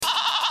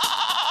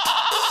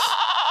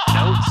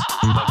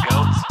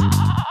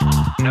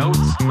Welcome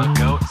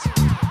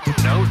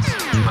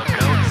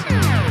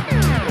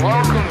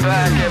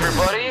back,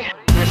 everybody.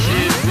 This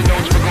is the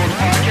Notes for Gold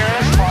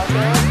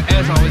podcast.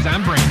 As always,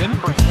 I'm Brandon.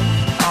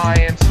 I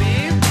am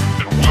Steve.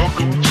 And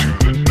welcome to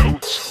the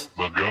Notes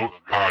for Goat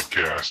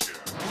podcast.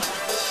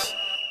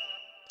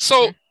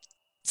 So,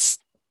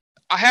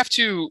 I have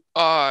to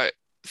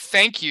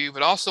thank you,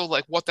 but also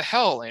like, what the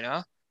hell,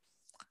 Alana?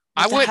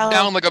 I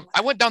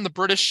went down the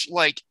British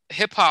like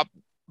hip hop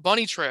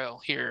bunny trail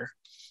here.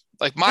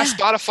 Like my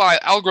Spotify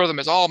algorithm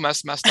is all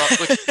messed up,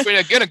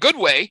 like, in a good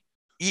way.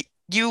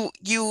 You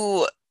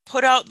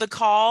put out the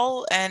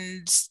call,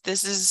 and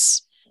this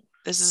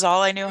is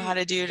all I knew how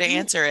to do to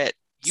answer it.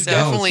 You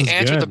definitely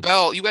answered the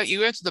bell. You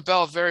answered the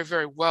bell very,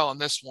 very well on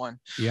this one.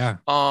 Yeah.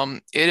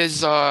 It is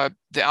the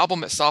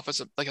album itself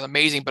is like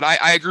amazing, but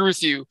I agree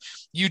with you.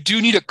 You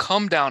do need a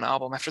come down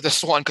album after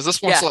this one, because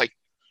this one's like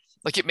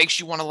it makes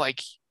you want to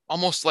like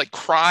almost like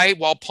cry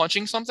while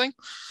punching something.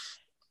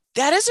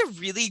 That is a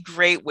really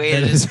great way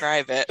to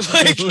describe it.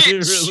 Like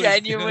it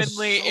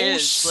genuinely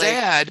is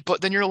sad,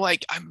 but then you're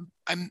like,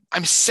 I'm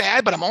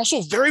sad, but I'm also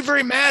very,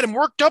 very mad and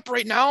worked up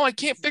right now. I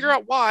can't figure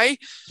out why.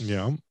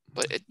 Yeah.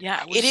 But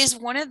it is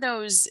one of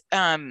those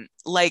it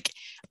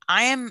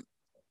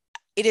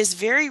is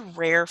very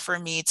rare for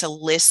me to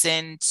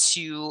listen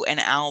to an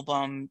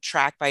album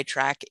track by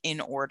track in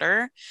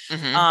order.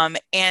 Mm-hmm.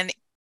 And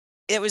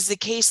it was the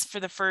case for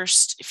the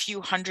first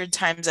few hundred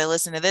times I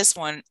listened to this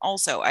one.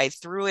 Also, I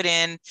threw it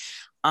in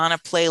on a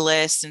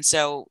playlist, and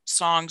so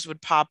songs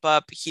would pop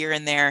up here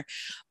and there.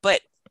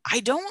 But I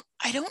don't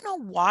know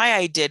why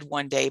I did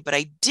one day, but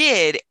I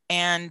did,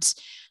 and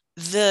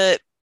the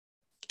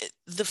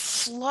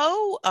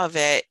flow of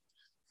it,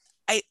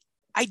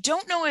 I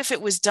don't know if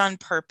it was done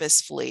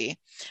purposefully,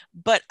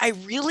 but I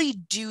really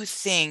do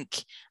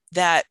think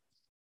that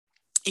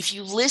if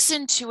you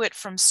listen to it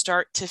from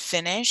start to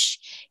finish,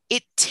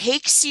 it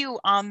takes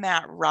you on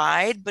that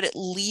ride, but it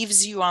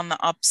leaves you on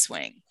the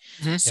upswing.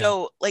 Mm-hmm.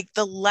 So like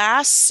the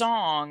last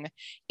song,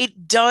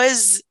 it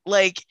does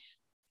like,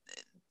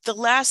 the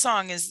last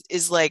song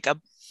is like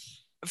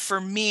for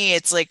me,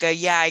 it's like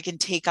I can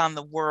take on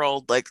the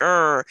world, like,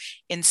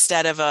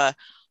 instead of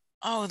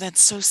oh,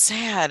 that's so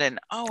sad. And,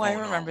 I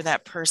remember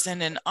that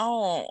person. And,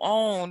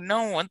 oh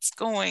no, what's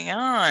going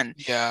on?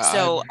 Yeah.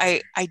 So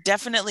I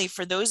definitely,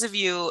 for those of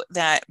you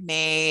that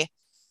may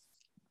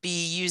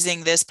be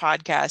using this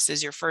podcast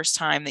as your first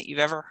time that you've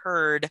ever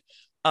heard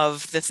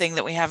of the thing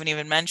that we haven't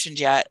even mentioned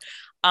yet,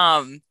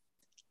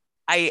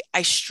 I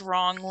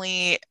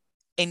strongly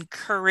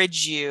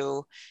encourage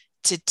you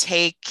to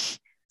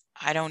take,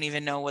 I don't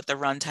even know what the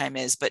runtime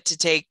is, but to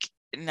take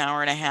an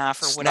hour and a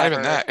half or whatever. Not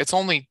even that. It's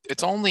only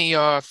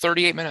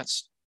 38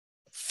 minutes.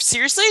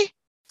 Seriously?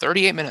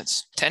 38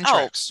 minutes, 10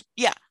 tracks.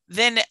 Yeah.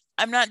 Then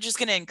I'm not just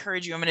going to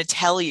encourage you. I'm going to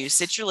tell you,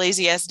 sit your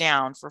lazy ass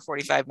down for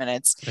 45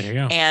 minutes There you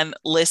go. and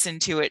listen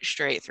to it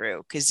straight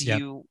through, because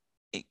you're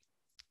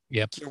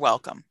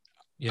welcome.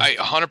 Yep. I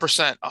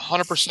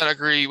 100%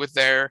 agree with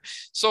there.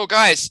 So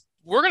guys,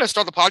 we're going to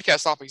start the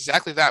podcast off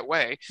exactly that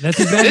way. That's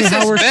exactly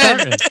how we're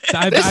starting.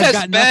 This has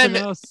got been nothing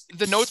else.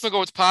 the Notes for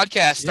Goats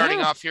podcast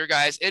starting off here,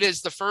 guys. It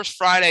is the first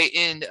Friday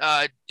in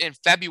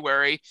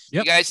February.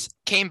 Yep. You guys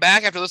came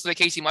back after listening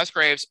to Casey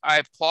Musgraves. I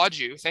applaud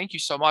you. Thank you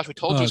so much. We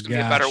told you it was going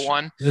to be a better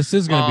one. This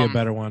is going to be a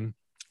better one.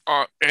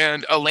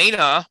 And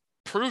Alana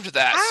proved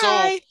that.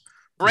 Hi. So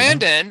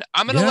Brandon,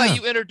 I'm going to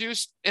let you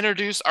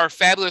introduce our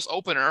fabulous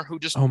opener who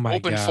just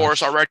opened for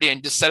us already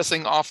and just set us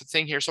off the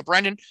thing here. So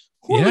Brandon,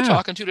 who are we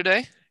talking to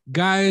today?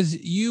 Guys,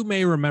 you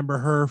may remember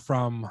her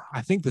from,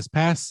 I think, this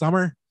past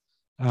summer.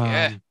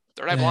 Third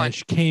Eye Blind.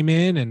 She came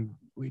in and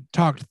we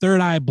talked Third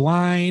Eye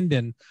Blind,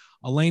 and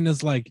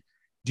Elena's like,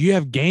 do you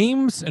have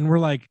games? And we're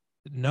like,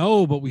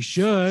 no, but we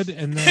should.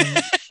 And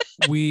then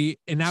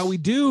now we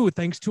do,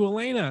 thanks to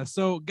Alana.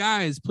 So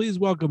guys, please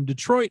welcome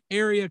Detroit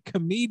area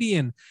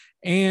comedian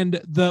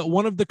and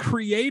one of the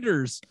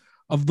creators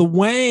of the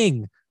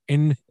Wang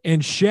and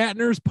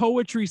Shatner's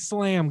Poetry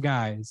Slam,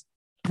 guys.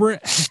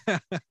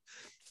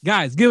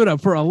 Guys, give it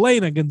up for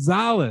Alana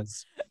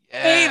Gonzalez.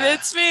 Yeah. Hey,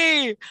 that's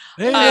me.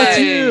 Hey, that's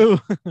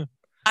you.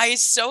 I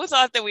so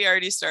thought that we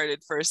already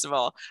started, first of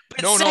all.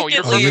 But no,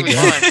 you're secondly,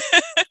 perfectly fine.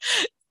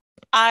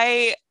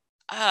 I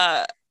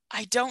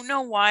don't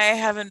know why I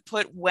haven't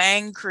put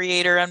Wang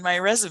creator on my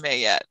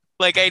resume yet.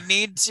 Like I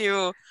need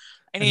to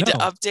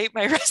update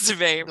my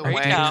resume The right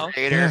Wang now.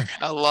 creator. Yeah.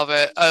 I love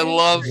it. I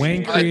love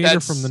Wang creator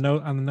from the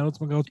Notes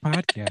for Goats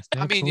podcast.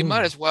 I mean, you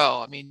might as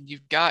well. I mean,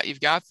 you've got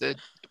the.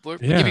 We'll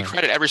give you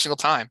credit every single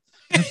time.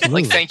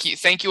 Absolutely. Like, thank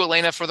you,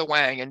 Alana, for the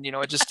Wang, and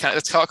it just kind of,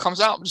 that's how it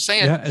comes out. I'm just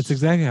saying. Yeah, it's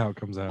exactly how it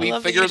comes out. We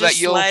love figure that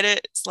you'll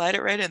slide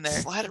it right in there.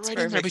 Slide it That's right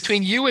in there perfect.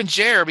 between you and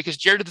Jared, because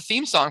Jared did the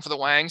theme song for the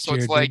Wang, so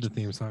Jared it's like did the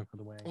theme song for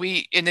the Wang.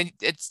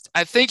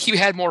 I think he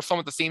had more fun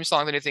with the theme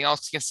song than anything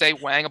else. He can say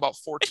Wang about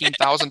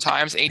 14,000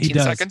 times in 18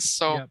 seconds.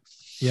 So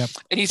Yep.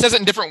 And he says it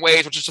in different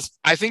ways, which is just,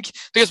 I think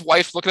his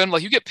wife looked at him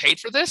like, you get paid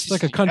for this? It's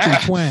like a country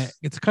twang.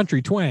 It's a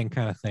country twang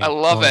kind of thing. I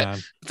love it.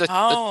 The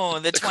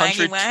country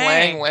twangy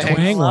wang. twang wang.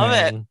 Twang love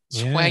wang. it.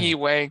 Yeah. Twangy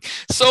wang.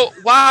 So,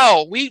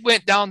 wow, we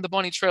went down the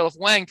bunny trail of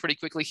wang pretty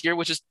quickly here,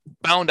 which is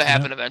bound to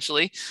happen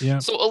eventually. Yeah.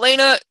 So,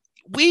 Alana,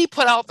 we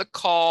put out the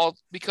call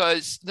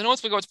because the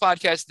Notes But Goats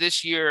podcast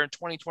this year in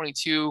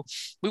 2022,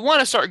 we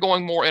want to start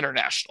going more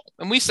international.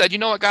 And we said, you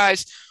know what,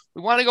 guys,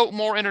 we want to go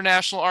more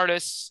international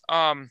artists.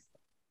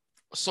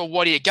 So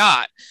what do you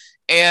got?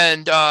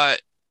 And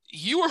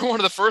you were one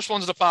of the first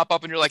ones to pop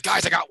up and you're like,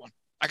 guys, I got one.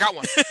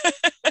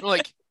 We're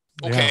like,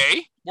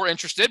 okay, we're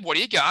interested. What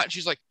do you got? And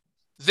she's like,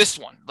 this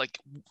one, like,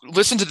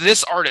 listen to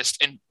this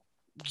artist. And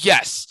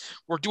yes,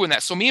 we're doing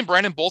that. So me and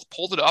Brandon both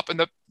pulled it up, and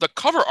the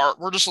cover art,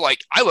 we're just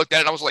like, I looked at it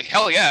and I was like,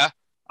 hell yeah.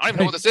 I don't even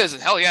know what this is.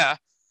 And hell yeah.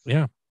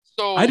 Yeah.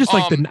 So I just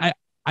like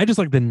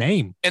the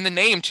name. And the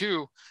name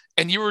too.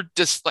 And you were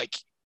just like,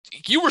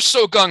 you were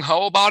so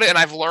gung-ho about it, and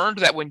I've learned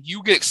that when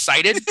you get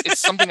excited, it's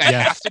something I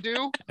have to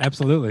do.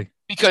 Absolutely.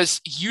 Because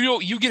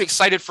you get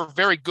excited for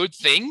very good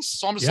things.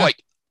 So I'm just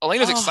like,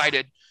 Elena's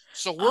excited.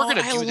 So we're going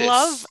to do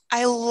this.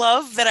 I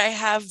love that I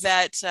have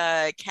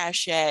that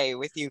cachet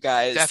with you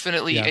guys.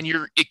 Definitely. Yeah. And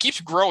it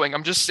keeps growing.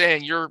 I'm just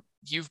saying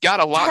you've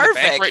got a lot in the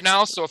bank right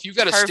now. So if you've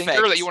got a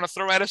stinker that you want to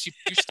throw at us, you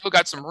still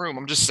got some room.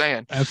 I'm just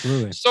saying.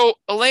 Absolutely. So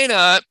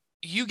Alana,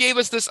 you gave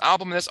us this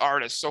album and this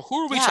artist. So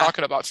who are we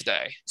talking about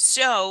today?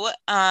 So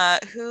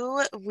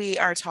who we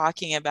are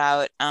talking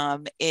about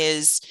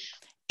is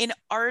an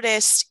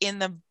artist in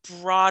the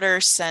broader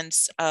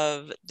sense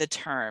of the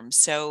term.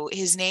 So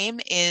his name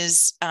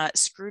is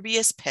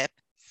Scroobius Pip,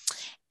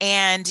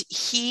 and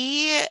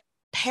he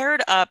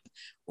paired up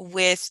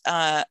with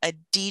a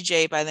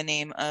DJ by the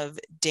name of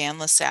Dan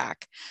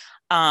Lasac,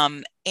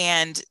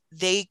 and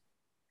they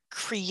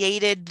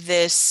created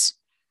this.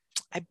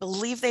 I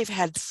believe they've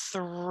had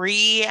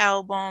 3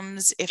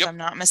 albums, if I'm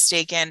not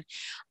mistaken.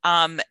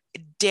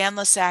 Dan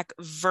Lasac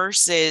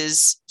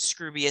versus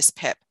Scroobius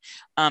Pip,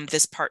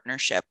 this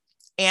partnership.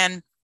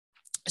 And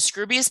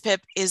Scroobius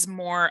Pip is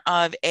more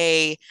of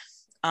a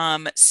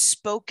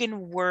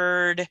spoken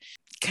word,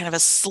 kind of a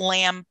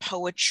slam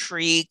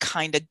poetry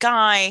kind of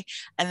guy.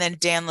 And then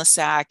Dan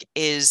Lasac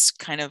is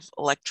kind of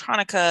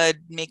electronica,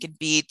 making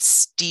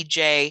beats,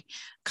 DJ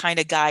kind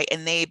of guy.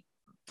 And they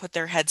put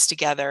their heads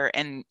together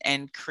and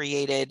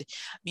created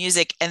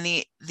music. And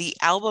the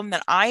album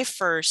that I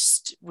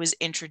first was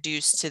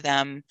introduced to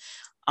them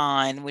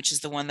on, which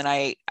is the one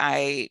that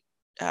I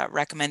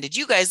recommended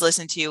you guys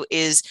listen to,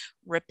 is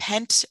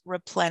Repent,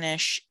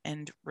 Replenish,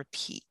 and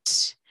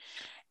Repeat.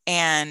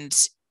 And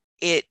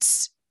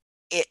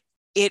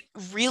it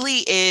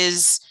really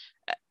is.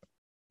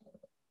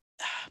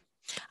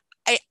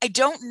 I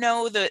don't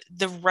know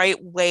the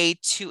right way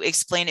to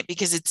explain it,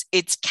 because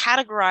it's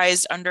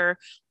categorized under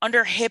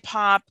hip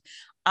hop,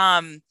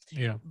 but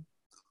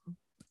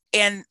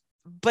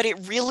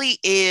it really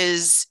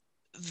is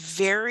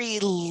very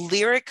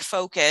lyric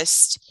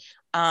focused,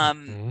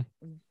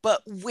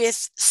 but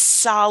with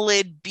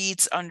solid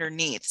beats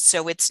underneath.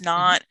 So it's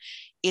not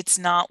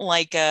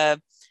like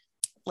a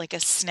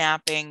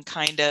snapping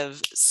kind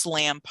of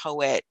slam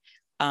poet.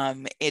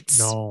 It's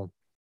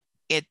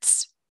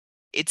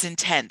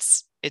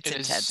intense. It's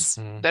intense.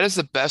 That is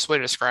the best way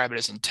to describe it,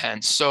 is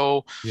intense.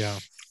 So yeah.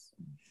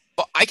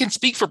 But I can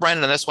speak for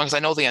Brandon on this one because I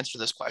know the answer to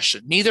this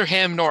question. Neither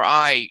him nor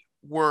I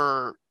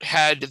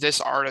had this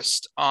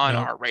artist on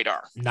our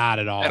radar. Not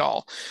at all. At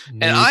all.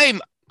 Nope.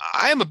 And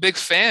I'm a big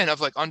fan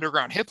of like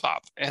underground hip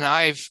hop, and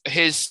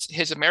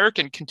his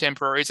American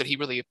contemporaries that he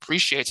really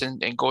appreciates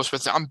and goes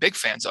with, I'm big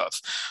fans of.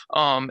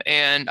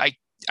 And I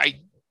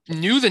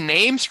knew the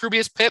name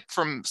Scroobius Pip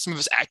from some of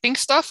his acting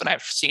stuff, and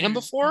I've seen him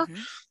before,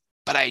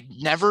 but I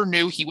never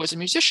knew he was a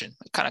musician.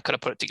 I kind of could have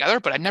put it together,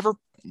 but I never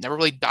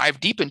really dived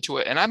deep into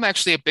it. And I'm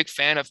actually a big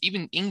fan of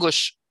even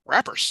English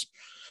rappers.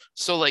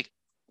 So like,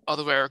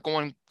 other way,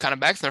 going kind of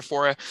back there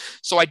for it.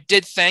 So I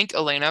did thank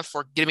Alana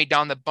for getting me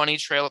down the bunny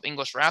trail of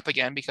English rap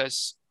again,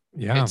 because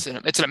it's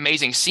an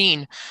amazing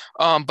scene.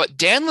 But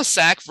Dan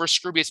Lasac versus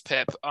Scroobius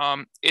Pip,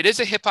 it is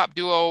a hip hop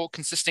duo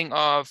consisting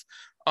of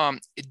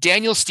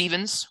Daniel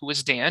Stevens, who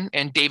is Dan,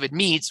 and David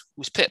Meads,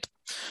 who's Pip.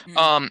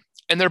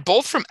 And they're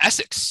both from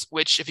Essex,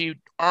 which, if you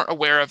aren't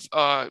aware of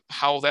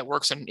how that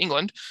works in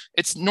England,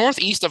 it's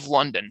northeast of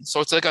London. So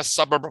it's like a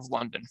suburb of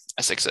London,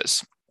 Essex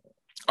is.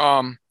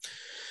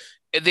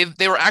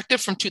 They were active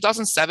from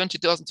 2007 to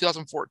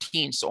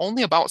 2014. So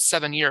only about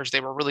 7 years they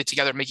were really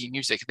together making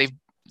music.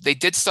 They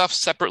did stuff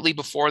separately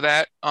before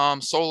that,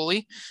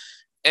 solely,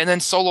 and then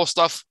solo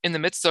stuff in the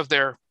midst of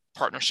their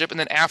partnership. And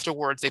then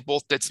afterwards, they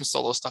both did some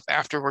solo stuff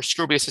afterwards.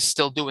 Scroobius is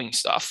still doing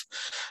stuff.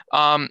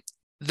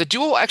 The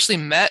duo actually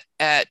met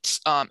at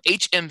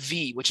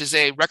HMV, which is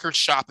a record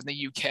shop in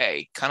the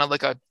UK, kind of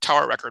like a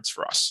Tower Records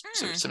for us.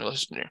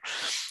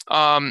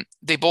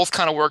 They both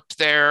kind of worked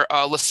there.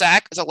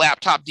 Lasac is a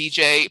laptop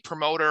DJ,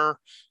 promoter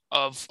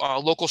of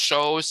local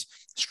shows,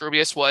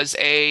 Scroobius was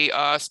a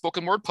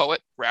spoken word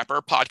poet,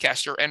 rapper,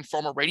 podcaster, and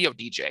former radio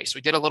DJ. So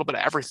he did a little bit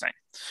of everything.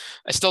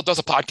 He still does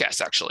a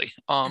podcast, actually,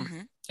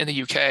 in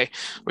the UK,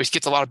 where he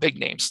gets a lot of big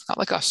names. Not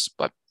like us,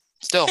 but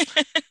still.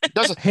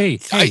 Does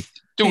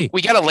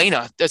we got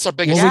Alana. That's our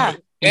biggest. Yeah.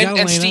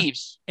 And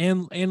Steve's.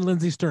 And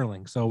Lindsay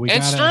Sterling. So we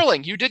got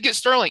Sterling. You did get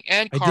Sterling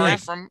and Cara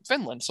from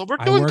Finland. So we're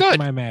doing good.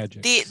 My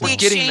magic. The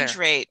exchange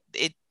rate,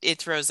 it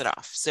throws it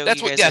off. So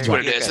that's what it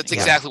is. That's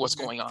exactly what's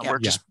going on. We're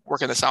just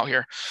working this out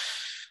here.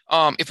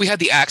 If we had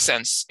the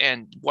accents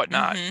and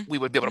whatnot, we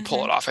would be able to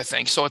pull it off, I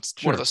think. So it's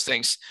one of those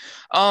things.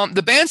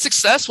 The band's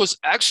success was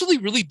actually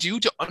really due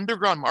to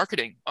underground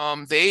marketing.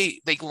 They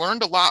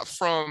learned a lot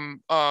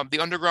from the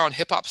underground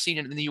hip hop scene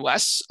in the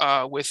US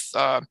with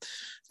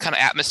kind of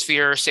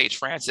Atmosphere, Sage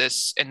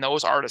Francis, and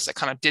those artists that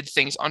kind of did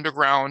things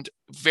underground,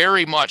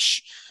 very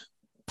much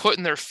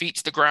putting their feet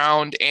to the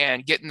ground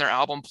and getting their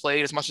album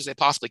played as much as they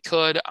possibly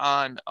could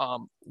on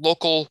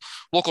local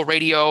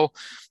radio.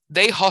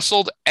 They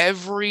hustled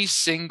every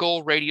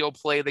single radio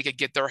play they could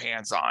get their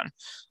hands on.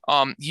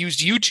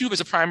 Used YouTube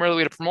as a primary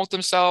way to promote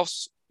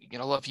themselves. You're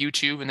gonna love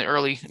YouTube in the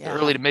early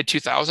to mid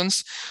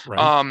 2000s.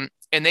 Right.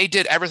 And they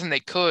did everything they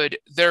could.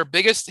 Their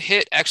biggest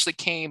hit actually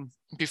came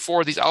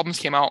before these albums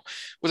came out,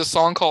 was a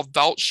song called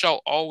 "Thou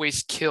Shalt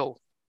Always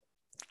Kill,"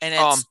 and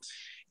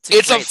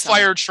it's a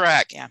fire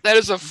track. Yeah. That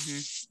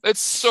is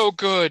it's so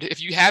good. If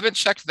you haven't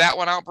checked that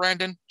one out,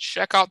 Brandon,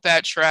 check out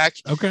that track.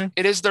 Okay,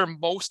 it is their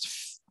most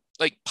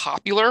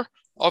popular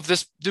of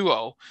this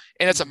duo,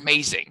 and it's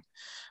amazing.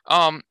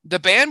 The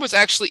band was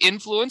actually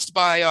influenced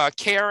by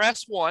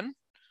KRS-One,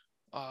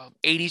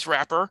 80s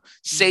rapper,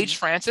 Sage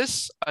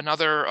Francis,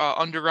 another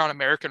underground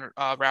American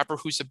rapper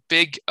who's a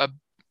big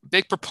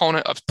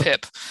proponent of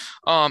Pip.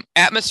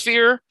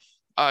 Atmosphere,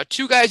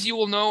 two guys you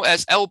will know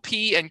as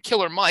LP and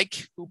Killer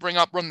Mike, who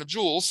Run the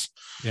Jewels.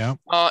 Yeah.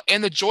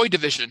 And the Joy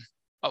Division,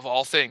 of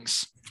all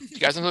things. You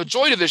guys know what the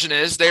Joy Division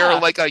is? They are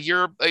like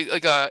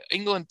a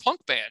England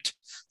punk band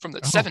from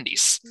the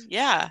 70s.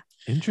 Yeah.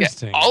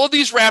 Interesting. Yeah, all of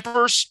these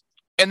rappers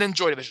and then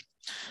Joy Division.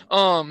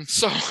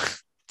 So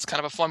it's kind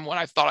of a fun one.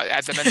 I thought I'd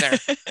add them in there.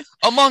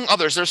 Among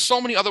others, there's so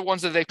many other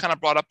ones that they've kind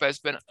of brought up as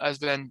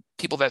been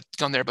people that have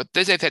gone there, but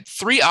they've had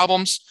 3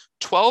 albums,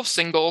 12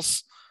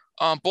 singles.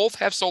 Both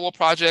have solo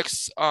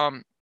projects.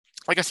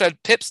 Like I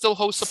said, Pip still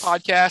hosts a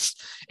podcast,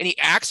 and he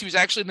was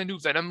actually in the new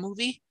Venom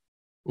movie.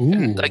 Ooh.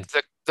 And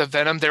the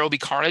Venom, There Will Be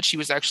Carnage. He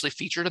was actually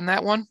featured in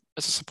that one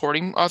as a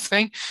supporting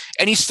thing,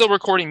 and he's still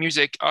recording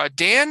music.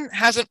 Dan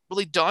hasn't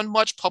really done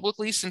much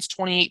publicly since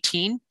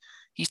 2018.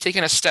 He's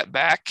taken a step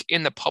back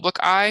in the public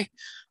eye,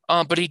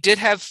 but he did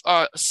have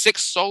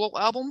 6 solo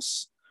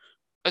albums,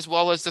 as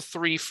well as the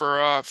 3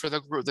 for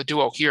the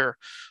duo here.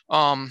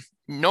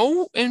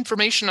 No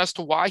information as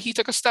to why he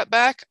took a step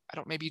back.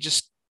 Maybe he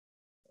just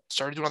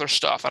started doing other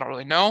stuff. I don't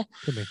really know.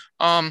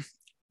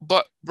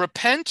 But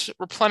Repent,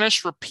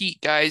 Replenish,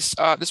 Repeat, guys.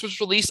 This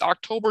was released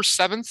October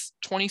 7th,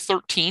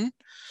 2013.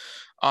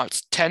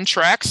 It's 10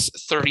 tracks,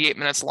 38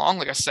 minutes long,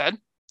 like I said.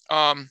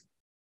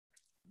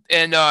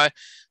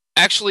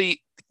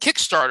 Actually,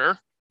 Kickstarter,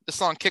 the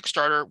song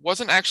Kickstarter,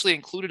 wasn't actually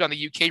included on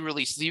the UK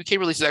release. The UK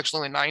release is actually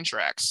only 9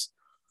 tracks.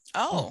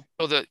 Oh.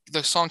 So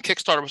the song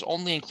Kickstarter was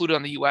only included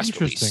on the US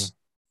release.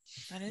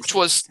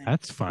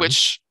 That's fun.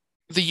 Which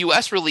the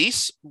US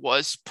release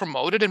was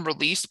promoted and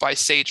released by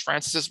Sage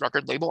Francis's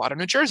record label out of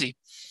New Jersey.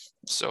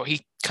 So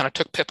he kind of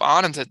took Pip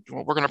on and said,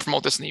 well, we're going to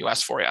promote this in the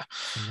US for you.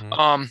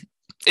 Mm-hmm.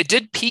 It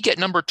did peak at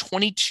number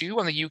 22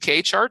 on the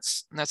UK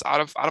charts, and that's out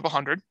of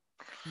 100.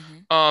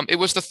 Mm-hmm. It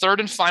was the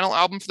 3rd and final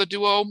album for the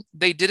duo.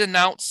 They did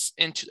announce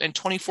in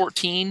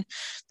 2014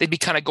 they'd be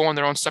kind of going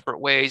their own separate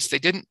ways. They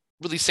didn't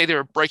really say they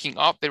were breaking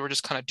up. They were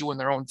just kind of doing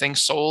their own thing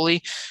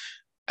solely.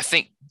 I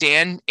think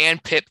Dan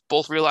and Pip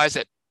both realized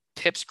that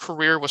Pip's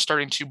career was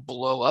starting to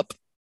blow up,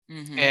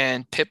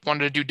 and Pip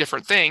wanted to do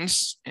different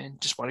things and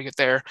just wanted to get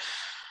there.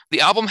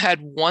 The album had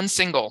 1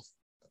 single,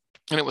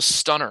 and it was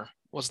Stunner,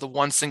 was the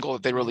 1 single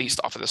that they released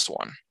off of this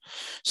one.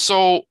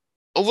 So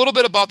a little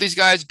bit about these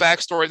guys'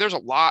 backstory. There's a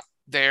lot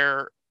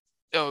there.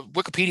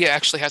 Wikipedia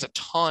actually has a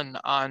ton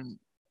on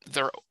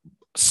their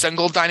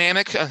single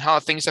dynamic and how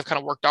things have kind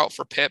of worked out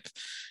for Pip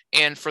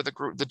and for the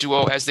group, the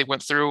duo, as they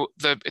went through.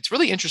 It's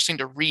really interesting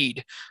to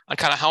read on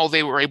kind of how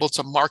they were able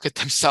to market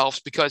themselves,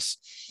 because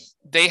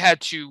they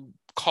had to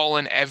call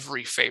in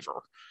every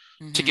favor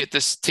to get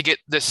this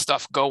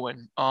stuff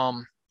going.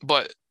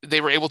 But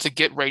they were able to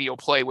get radio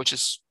play, which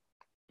is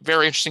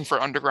very interesting for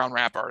underground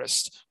rap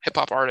artists, hip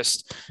hop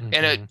artists.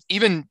 And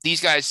even these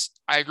guys,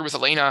 I agree with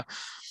Alana,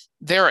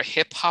 they're a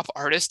hip hop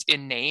artist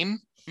in name,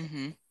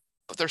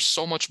 but there's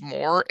so much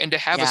more. And to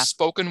have a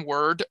spoken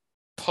word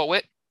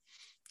poet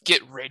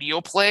get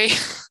radio play.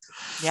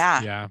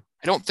 Yeah.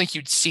 I don't think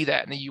you'd see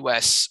that in the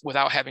US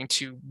without having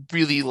to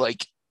really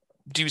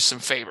do some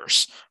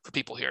favors for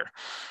people here.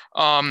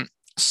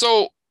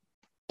 So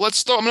I'm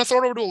going to throw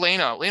it over to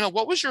Alana. Alana,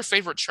 what was your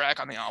favorite track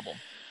on the album?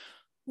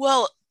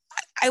 Well,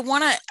 I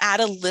want to add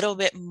a little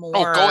bit more.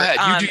 Oh, go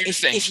ahead. You do your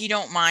thing. If you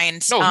don't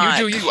mind. No,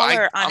 you do you.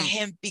 Color on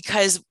him,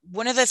 because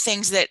one of the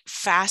things that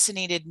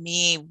fascinated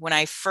me when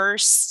I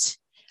first,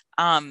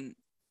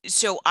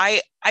 so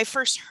I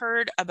first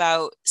heard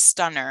about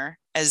Stunner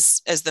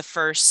as the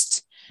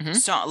first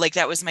song. Like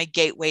that was my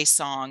gateway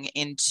song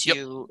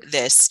into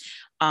this,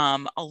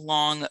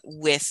 along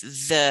with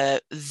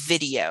the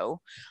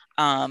video.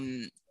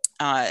 So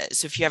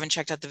if you haven't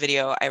checked out the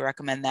video, I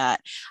recommend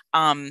that.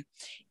 And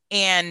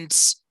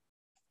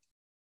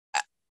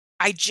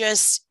I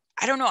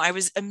don't know, I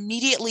was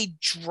immediately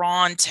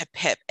drawn to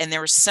Pip, and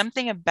there was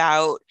something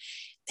about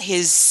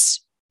his,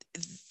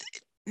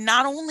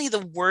 not only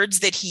the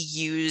words that he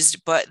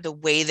used, but the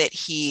way that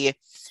he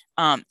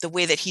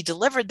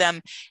delivered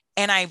them.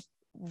 And I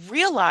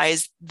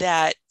realized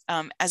that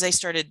as I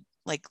started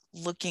like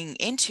looking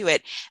into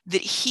it,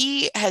 that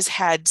he has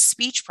had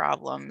speech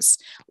problems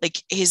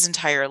like his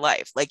entire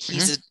life. Like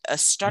he's a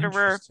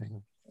stutterer.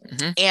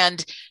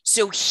 And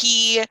so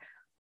he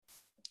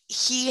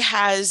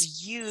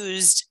has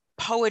used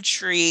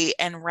poetry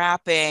and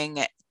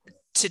rapping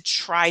to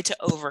try to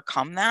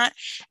overcome that.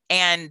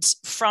 And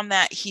from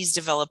that, he's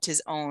developed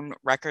his own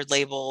record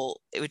label,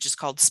 which is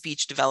called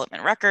Speech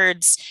Development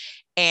Records.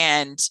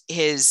 And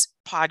his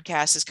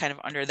podcast is kind of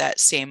under that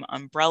same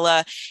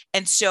umbrella.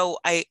 And so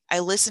I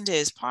listen to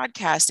his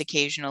podcast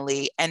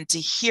occasionally, and to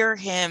hear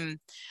him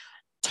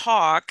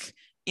talk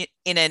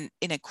in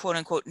a quote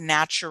unquote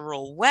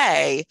natural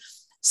way,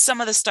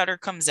 some of the stutter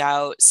comes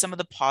out, some of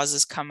the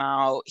pauses come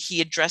out. He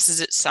addresses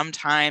it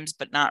sometimes,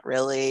 but not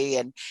really.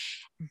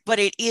 But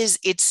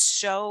it's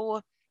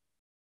so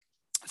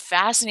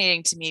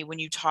fascinating to me when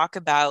you talk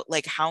about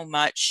like how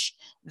much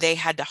they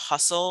had to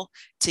hustle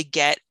to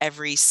get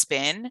every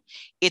spin.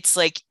 It's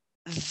like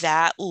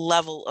that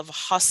level of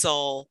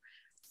hustle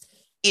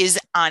is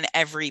on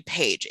every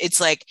page.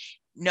 It's like,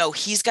 no,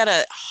 he's got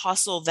to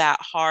hustle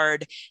that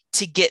hard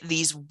to get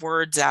these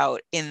words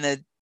out in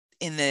the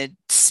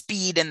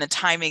speed and the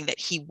timing that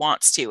he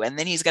wants to. And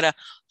then he's got to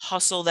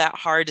hustle that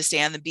hard to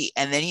stay on the beat.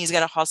 And then he's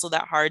got to hustle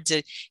that hard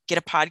to get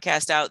a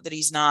podcast out that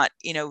he's not,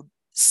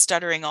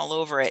 stuttering all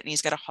over it. And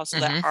he's got to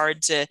hustle that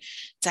hard to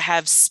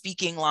have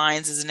speaking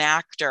lines as an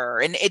actor.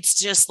 And it's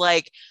just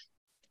like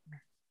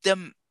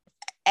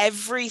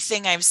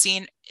everything I've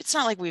seen, it's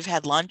not like we've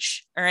had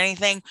lunch or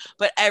anything,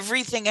 but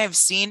everything I've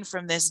seen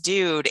from this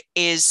dude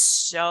is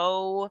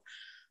so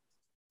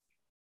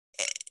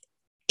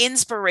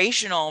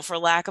inspirational, for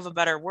lack of a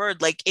better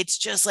word. Like, it's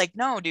just like,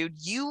 no, dude,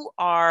 you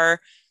are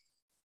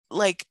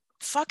like,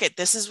 fuck it,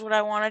 this is what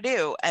I want to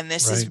do, and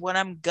this is what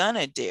I'm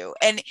gonna do.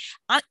 And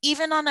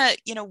even on a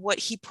what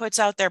he puts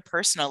out there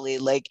personally,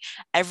 like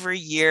every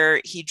year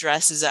he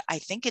dresses I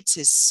think it's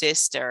his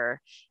sister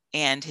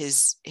and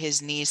his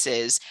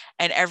nieces,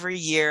 and every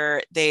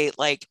year they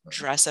like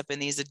dress up in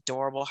these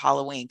adorable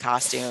Halloween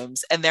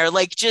costumes, and they're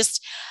like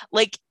just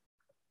like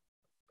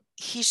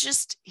he's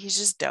just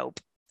dope.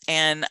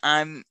 And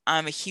I'm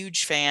a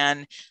huge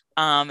fan.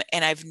 And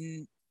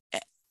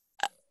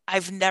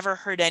I've never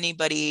heard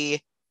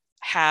anybody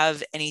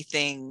have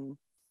anything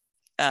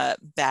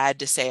bad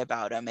to say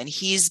about him. And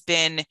he's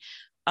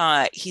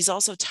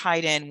also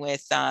tied in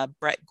with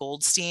Brett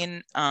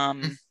Goldstein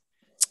from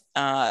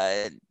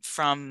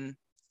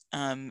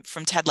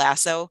Ted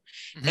Lasso.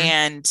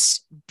 And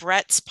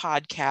Brett's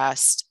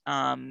podcast,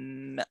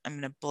 I'm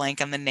gonna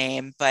blank on the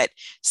name, but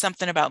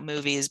something about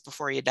movies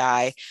before you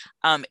die,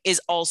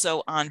 is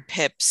also on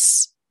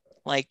Pip's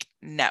like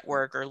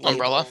network or label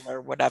umbrella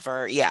or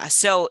whatever. Yeah,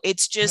 so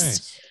it's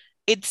just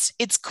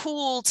it's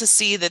cool to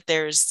see that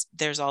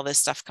there's all this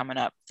stuff coming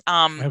up.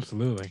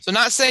 Absolutely. So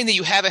not saying that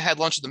you haven't had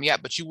lunch with him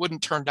yet, but you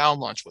wouldn't turn down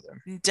lunch with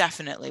him.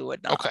 Definitely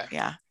would not. Okay.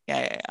 Yeah.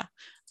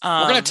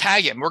 We're gonna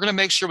tag him. We're gonna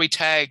make sure we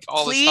tag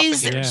all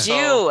this stuff in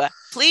here.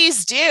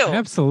 Please do.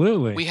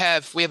 Absolutely. We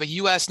have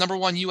a number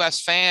one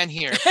US fan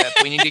here that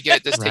we need to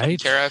get this taken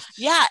care of.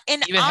 Yeah,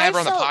 and even have her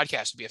on the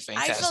podcast would be a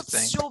fantastic thing.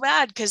 I felt so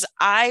bad because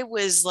I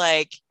was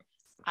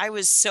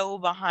so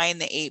behind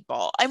the eight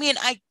ball. I mean,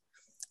 I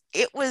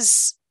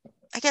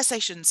guess I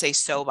shouldn't say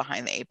so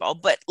behind the eight ball,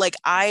 but like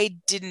I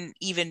didn't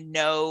even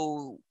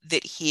know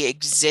that he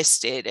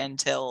existed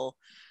until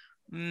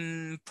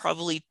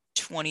probably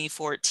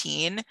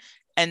 2014.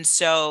 And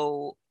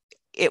so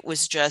it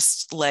was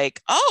just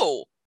like,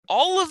 oh,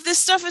 all of this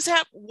stuff is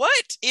happening.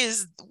 What?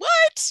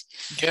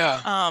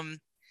 Yeah.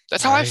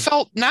 That's how I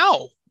felt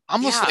now.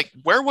 I'm just like,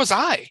 where was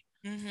I?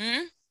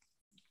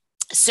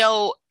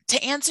 So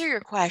to answer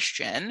your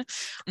question,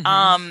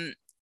 I've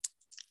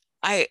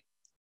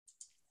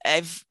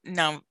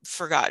now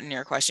forgotten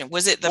your question.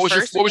 Was it the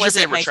first? What was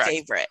your favorite track?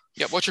 Favorite?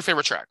 Yeah. What's your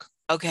favorite track?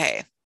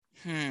 Okay.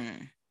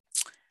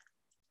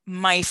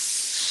 My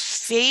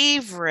favorite,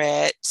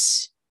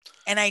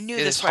 and I knew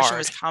this question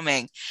was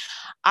coming.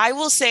 I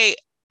will say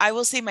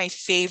my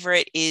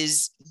favorite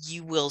is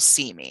 "You Will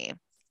See Me,"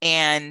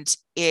 and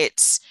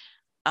it's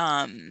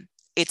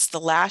the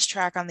last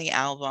track on the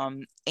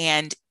album,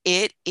 and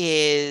it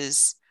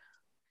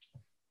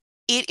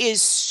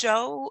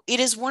it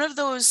is one of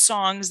those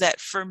songs that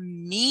for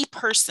me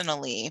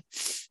personally,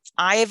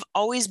 I've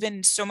always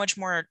been so much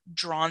more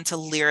drawn to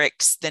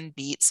lyrics than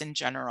beats in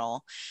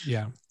general.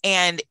 Yeah.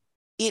 And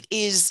it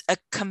is a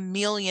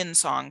chameleon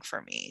song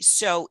for me.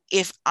 So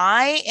if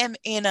I am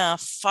in a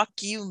fuck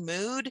you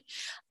mood,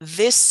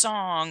 this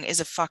song is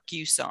a fuck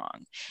you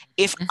song.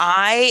 If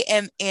I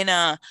am in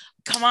a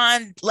come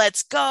on,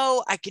 let's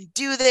go, I can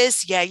do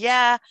this,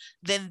 yeah,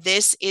 then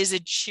this is a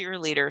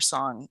cheerleader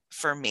song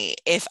for me.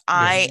 If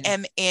I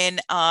am in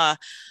a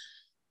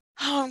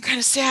I'm kind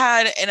of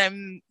sad and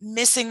I'm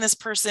missing this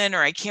person,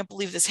 or I can't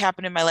believe this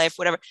happened in my life,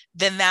 whatever,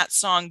 then that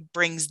song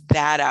brings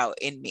that out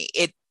in me.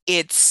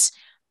 It's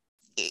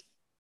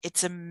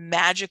a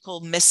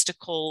magical,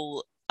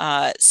 mystical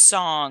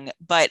song.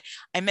 But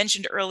I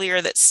mentioned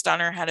earlier that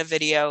Stunner had a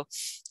video.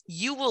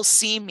 You Will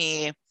See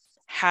Me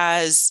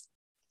has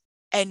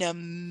an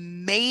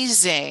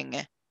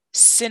amazing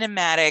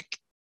cinematic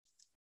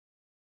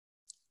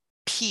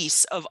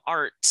piece of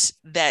art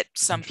that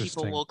some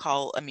people will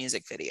call a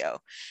music video.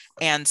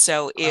 And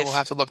so I will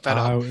have to look that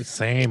up.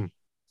 Same.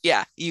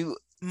 Yeah, you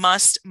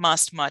must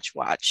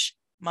watch.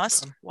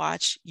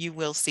 You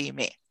Will See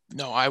Me.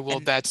 No, I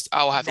will.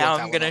 I'll have to. Now look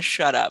that I'm gonna up.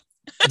 shut up.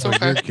 It's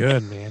okay. You're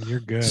good, man. You're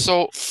good.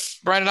 So,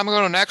 Brandon, I'm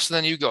gonna go next, and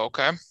then you go.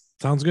 Okay.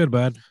 Sounds good,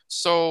 bud.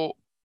 So,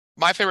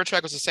 my favorite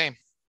track was the same.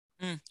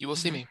 You Will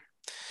See Me.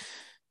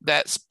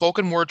 That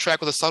spoken word track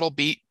with a subtle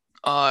beat.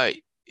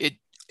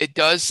 It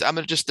does. I'm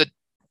gonna just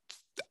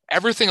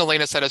everything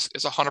Alana said is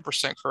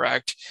 100%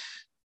 correct.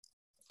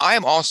 I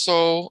am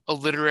also a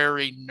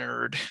literary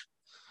nerd,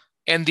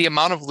 and the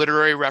amount of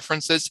literary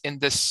references in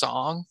this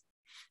song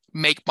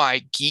make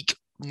my geek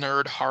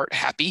nerd heart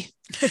happy.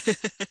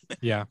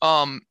 Yeah.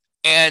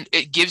 And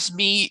it gives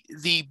me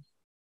the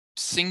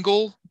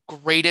single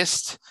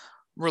greatest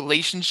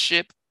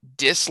relationship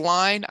diss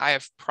line I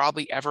have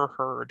probably ever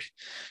heard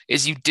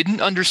is you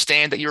didn't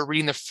understand that you were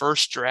reading the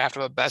first draft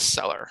of a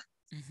bestseller.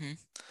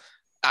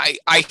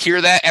 I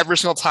hear that every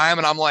single time,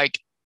 and I'm like,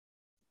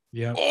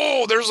 yeah,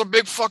 oh, there's a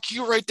big fuck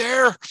you right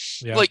there.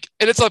 Yeah. Like,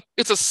 and it's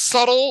a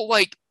subtle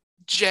like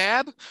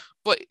jab,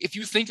 but if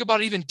you think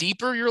about it even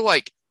deeper, you're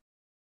like,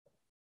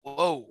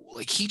 whoa,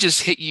 like he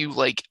just hit you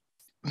like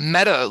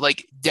meta,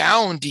 like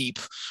down deep.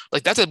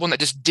 Like that's the one that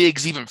just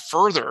digs even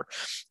further.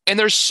 And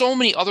there's so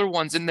many other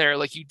ones in there,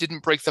 like you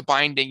didn't break the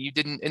binding, you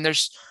didn't, and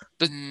there's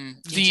did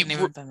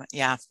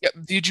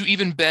you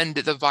even bend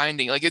the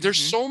binding? Like there's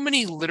so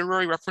many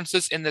literary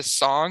references in this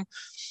song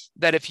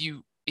that if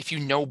you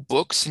know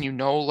books and you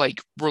know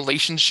like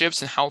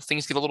relationships and how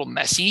things get a little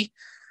messy,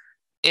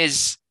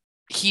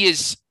 he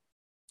is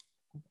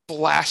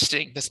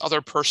blasting this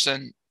other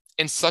person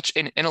in such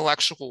an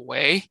intellectual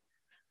way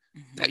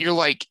that you're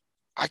like,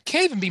 I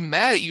can't even be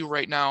mad at you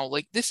right now.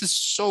 Like this is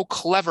so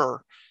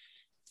clever.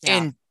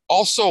 And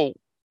also,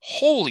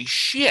 holy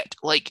shit,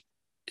 like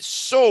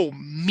so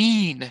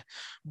mean,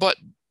 but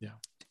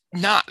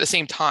not at the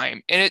same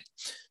time. And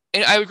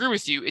I agree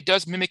with you. It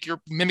does mimic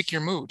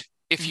your mood.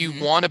 If you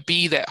want to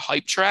be that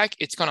hype track,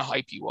 it's going to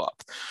hype you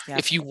up. Yep.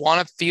 If you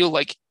want to feel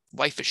like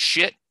life is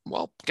shit,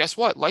 well, guess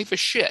what? Life is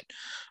shit.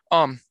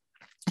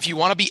 If you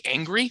want to be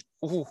angry,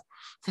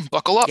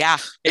 buckle up. Yeah,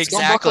 it's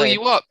going to buckle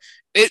you up.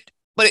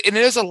 But it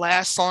is the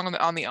last song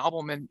on the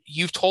album, and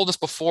you've told us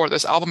before,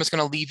 this album is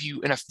going to leave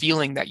you in a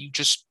feeling that you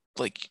just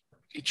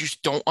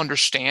don't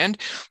understand.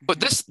 But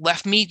this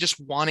left me just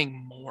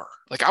wanting more.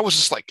 Like I was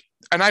just like,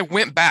 and I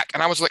went back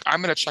and I was like,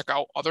 I'm going to check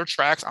out other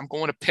tracks. I'm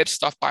going to pip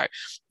stuff by,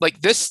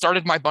 like this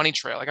started my bunny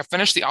trail. Like I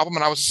finished the album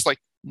and I was just like,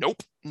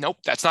 nope,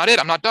 that's not it.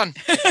 I'm not done.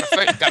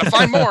 Gotta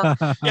find more.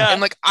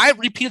 And like I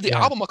repeated the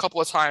album a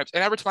couple of times,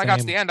 and every time I got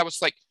to the end, I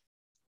was like,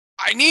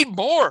 I need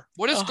more.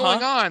 What is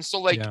going on? So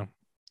like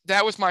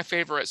that was my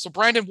favorite. So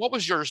Brandon, what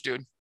was yours,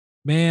 dude?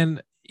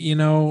 Man, you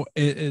know,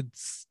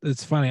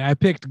 it's funny. I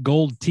picked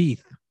Gold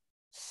Teeth.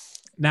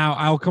 Now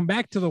I'll come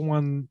back to the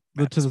song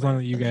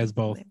that you guys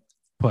both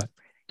put,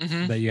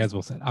 that you guys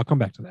both said. I'll come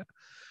back to that.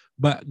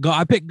 But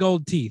I picked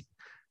Gold Teeth.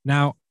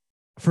 Now,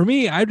 for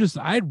me, I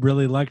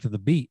really liked the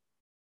beat.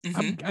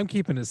 I'm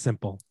keeping it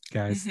simple,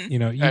 guys. You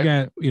know, you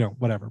got,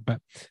 whatever.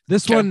 But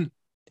this one,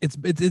 it's a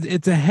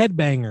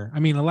headbanger. I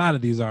mean, a lot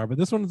of these are, but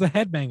this one is a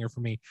headbanger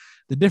for me.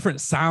 The different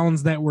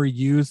sounds that were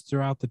used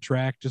throughout the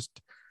track,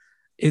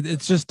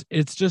 it's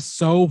just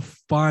so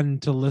fun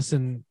to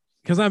listen,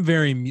 because I'm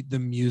very the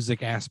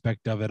music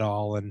aspect of it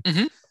all,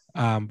 and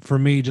for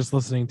me, just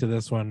listening to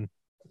this one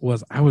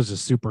I was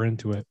just super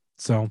into it.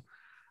 So,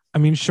 I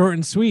mean, short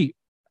and sweet.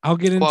 I'll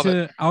get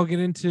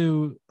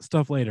into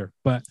stuff later,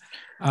 but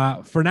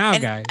for now,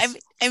 guys.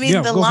 I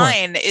mean, the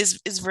line is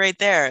right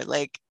there,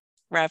 like,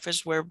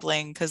 rappers wear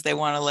bling because they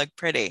want to look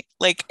pretty.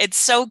 Like, it's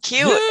so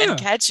cute and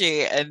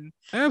catchy, and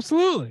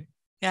absolutely,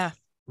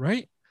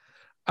 right.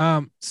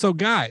 So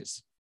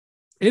guys,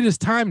 it is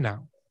time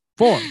now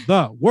for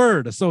the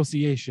word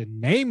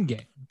association name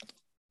game.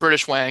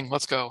 British Wang,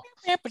 let's go.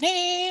 Wang,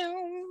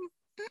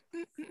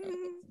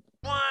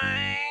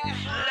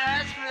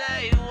 let's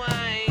play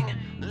Wang,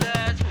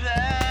 let's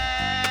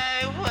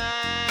play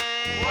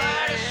Wang.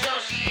 Word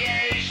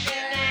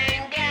association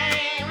name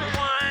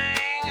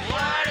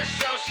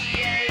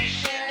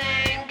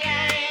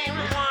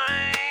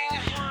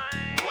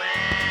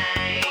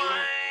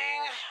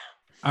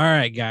All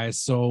right,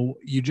 guys. So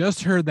you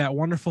just heard that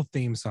wonderful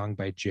theme song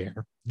by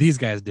Jer. These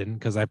guys didn't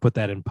because I put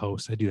that in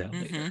post. I do that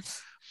later.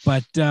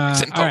 But It's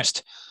in all right,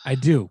 post. I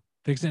do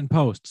fix it in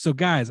post. So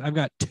guys, I've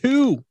got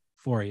 2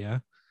 for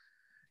you.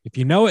 If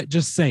you know it,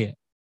 just say it.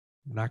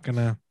 I'm not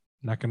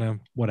gonna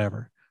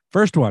whatever.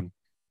 First one.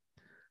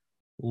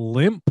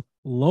 Limp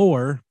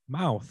lower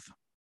mouth.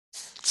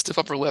 Stiff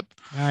upper lip.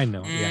 I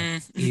know. Yeah.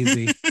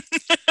 Easy.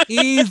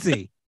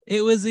 Easy.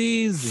 It was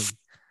easy.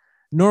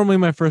 Normally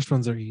my first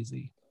ones are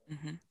easy.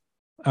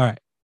 All right.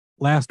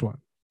 Last one.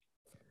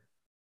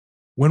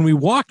 When we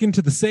walk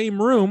into the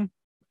same room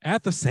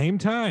at the same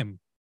time.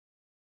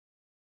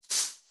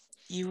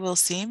 You will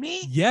see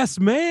me? Yes,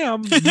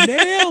 ma'am.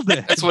 Nailed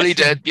it. That's what he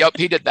did. Yep,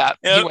 he did that.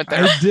 Yep. He went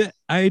there.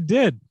 I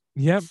did.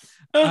 Yep.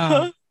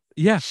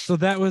 Yeah. So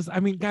that was, I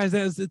mean, guys,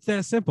 it's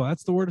that simple.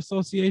 That's the word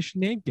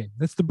association name game.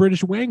 That's the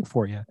British wang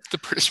for you. The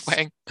British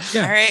wang.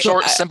 Yeah. All right.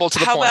 Short, simple, to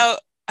the point.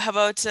 How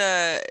about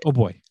Oh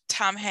boy.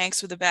 Tom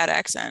Hanks with a bad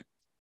accent?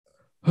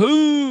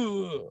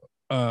 Who?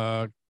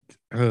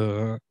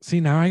 See,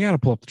 now I gotta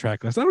pull up the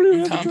track list. I don't even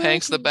have the Tom track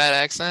Hanks, the list. bad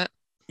accent.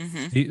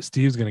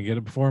 Steve's gonna get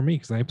it before me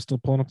because I'm still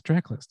pulling up the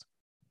track list.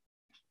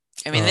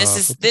 I mean,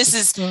 this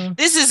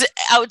is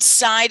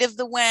outside of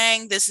the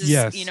wang. This is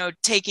Yes.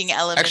 taking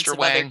elements Extra of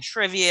wang. other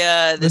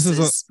trivia. This is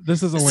a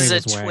this is a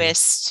Elena's wang.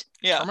 twist.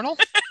 Yeah.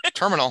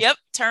 Terminal. Yep.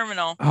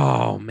 Terminal.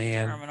 Oh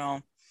man.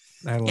 Terminal.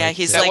 I like Yeah,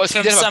 he's that. like He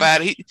from did have a some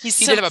bad. He he's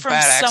did have a from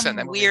bad accent. some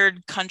That movie.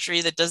 weird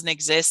country that doesn't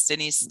exist, and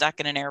he's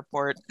stuck in an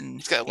airport. And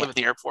He's got to live at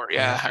the airport.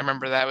 Yeah, I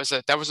remember that was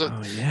a.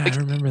 Oh yeah, like, I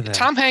remember that.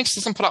 Tom Hanks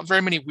doesn't put out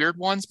very many weird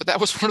ones, but that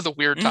was one of the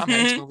weird Tom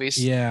Hanks movies.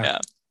 Yeah.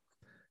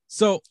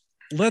 So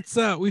let's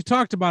we've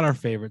talked about our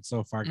favorites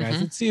so far,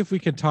 guys. Let's see if we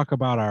can talk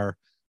about our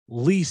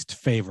least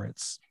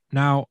favorites.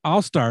 Now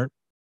I'll start.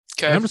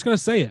 Okay. I'm just gonna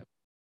say it.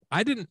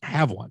 I didn't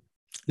have one.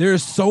 There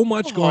is so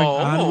much going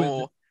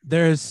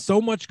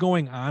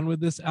on with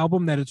this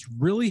album that it's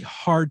really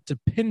hard to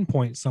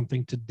pinpoint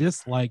something to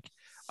dislike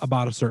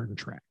about a certain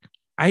track.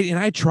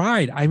 I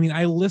tried. I mean,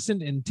 I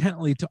listened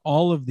intently to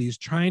all of these,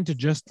 trying to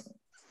just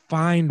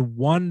find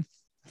one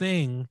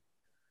thing,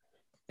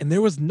 and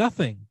there was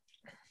nothing.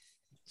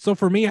 So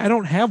for me, I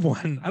don't have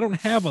one. I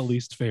don't have a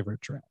least favorite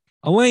track.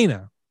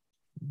 Alana,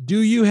 do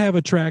you have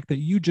a track that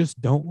you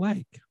just don't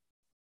like?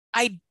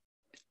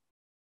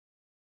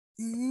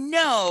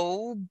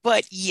 No,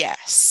 but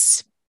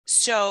yes.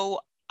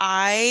 So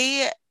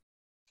I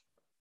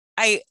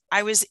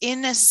was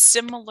in a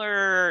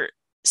similar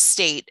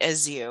state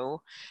as you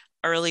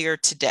earlier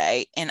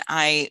today, and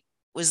I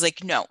was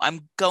like, no,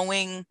 I'm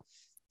going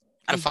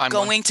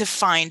to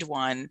find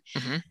one.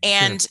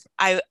 And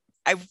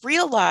I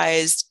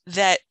realized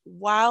that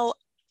while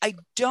I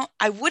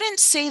wouldn't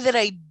say that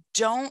I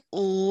don't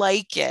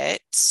like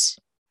it,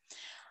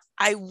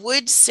 I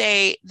would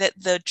say that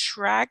the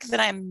track that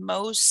I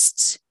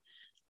most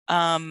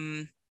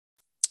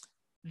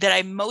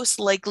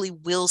likely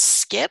will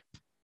skip,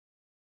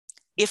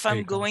 if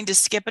I'm going to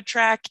skip a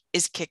track,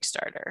 is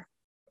Kickstarter.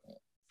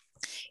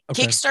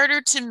 Okay.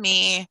 Kickstarter to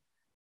me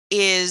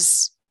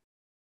it's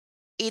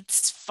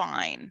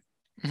fine,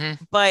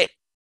 but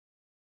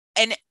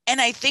and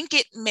I think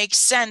it makes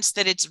sense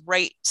that it's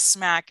right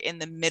smack in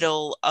the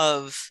middle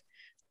of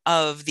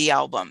the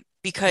album,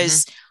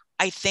 because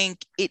I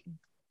think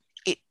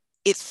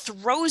it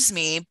throws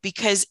me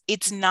because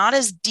it's not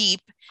as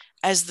deep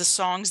as the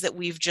songs that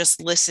we've just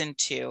listened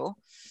to.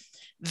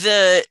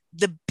 The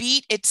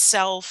beat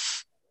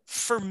itself,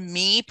 for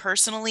me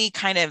personally,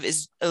 kind of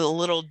is a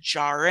little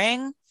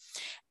jarring.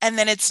 And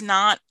then it's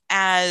not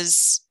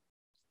as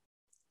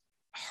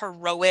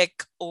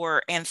heroic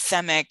or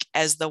anthemic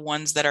as the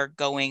ones that are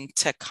going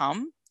to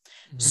come.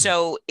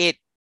 So it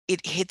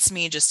hits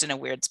me just in a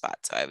weird spot.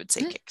 So I would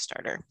say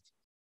Kickstarter.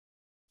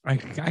 I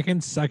can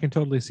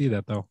totally see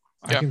that though.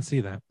 I can see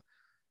that.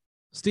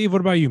 Steve,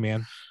 what about you,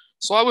 man?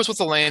 So I was with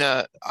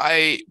Alana.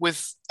 I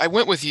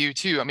went with you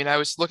too. I mean, I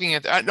was looking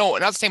at no,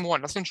 not the same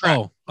one. That's the same track.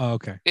 Oh,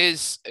 okay.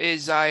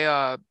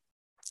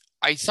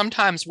 I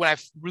sometimes when I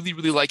really,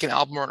 really like an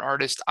album or an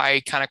artist,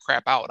 I kind of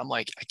crap out. I'm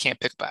like, I can't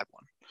pick a bad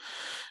one.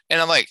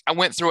 And I'm like, I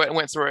went through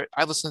it.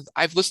 I've listened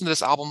to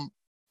this album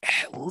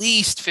at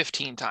least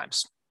 15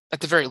 times. At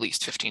the very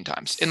least 15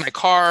 times in my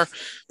car,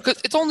 because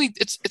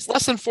it's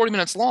less than 40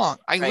 minutes long.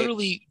 I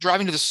literally,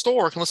 driving to the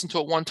store, can listen to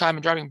it one time,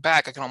 and driving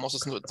back, I can almost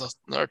listen to it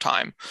another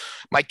time.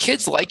 My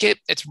kids like it.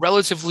 It's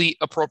relatively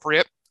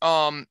appropriate.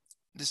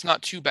 It's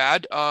not too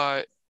bad.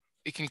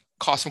 It can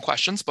cause some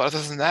questions, but other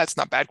than that, it's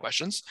not bad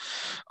questions.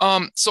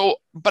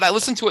 But I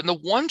listened to it, and the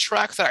one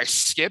track that I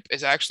skip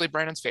is actually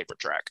Brandon's favorite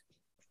track.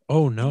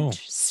 Oh no.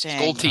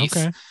 Gold Teeth.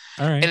 Okay.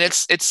 All right. And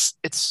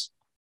it's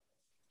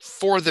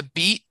for the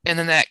beat, and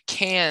then that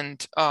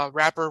canned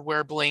rapper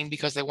wear bling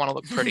because they want to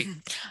look pretty.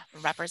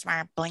 Rappers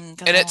wear bling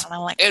and it's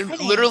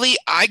literally,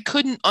 I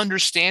couldn't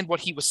understand what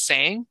he was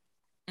saying.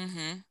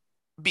 And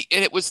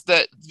it was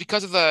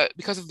because of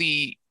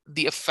the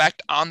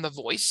effect on the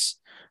voice,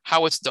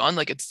 how it's done,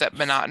 like it's that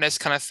monotonous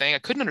kind of thing. I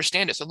couldn't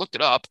understand it, so I looked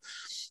it up,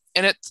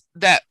 and it's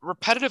that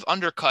repetitive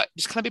undercut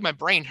just kind of made my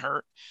brain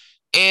hurt.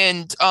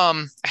 And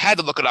I had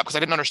to look it up because I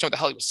didn't understand what the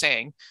hell he was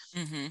saying.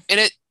 Mm-hmm.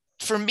 And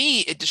for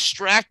me, it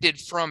distracted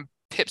from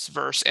Pip's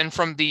verse and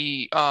from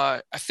the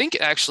I think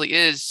it actually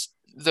is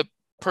the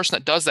person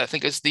that does that. I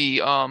think is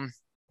the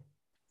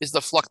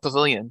Flux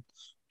Pavilion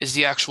is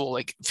the actual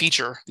like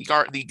feature,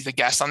 the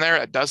guest on there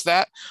that does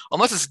that.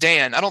 Unless it's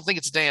Dan. I don't think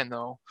it's Dan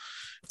though.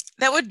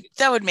 That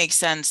would make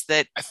sense.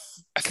 That I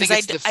think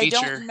it's the feature. I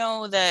don't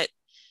know that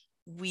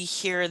we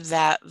hear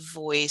that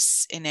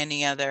voice in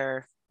any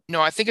other.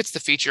 No, I think it's the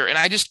feature, and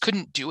I just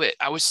couldn't do it.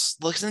 I was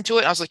listening to it,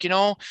 and I was like,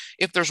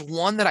 if there's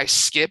one that I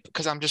skip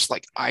because I'm just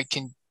like, I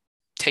can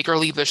take or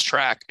leave this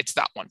track, it's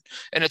that one.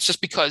 And it's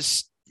just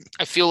because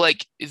I feel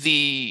like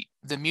the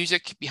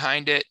music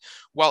behind it,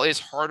 while it's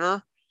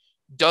harder,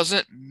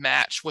 doesn't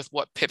match with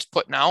what Pip's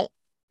putting out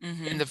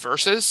in the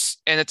verses,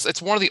 and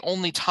it's one of the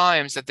only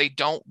times that they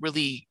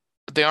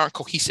aren't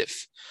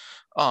cohesive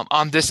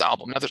on this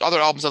album. Now, there's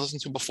other albums I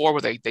listened to before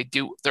where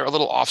they're a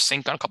little off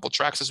sync on a couple of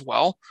tracks as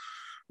well,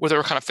 where they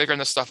were kind of figuring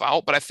this stuff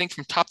out. But I think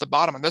from top to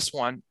bottom on this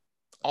one,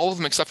 all of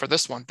them except for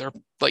this one, they're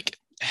like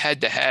head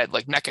to head,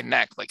 like neck and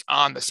neck, like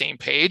on the same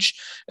page.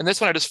 And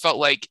this one, I just felt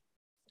like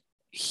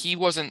Dan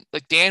wasn't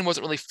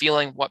really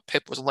feeling what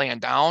Pip was laying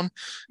down.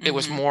 It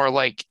was more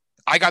like,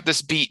 I got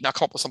this beat, now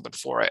come up with something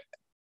for it.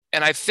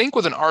 And I think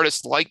with an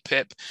artist like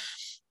Pip,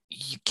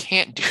 you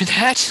can't do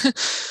that.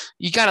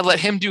 You got to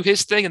let him do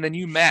his thing, and then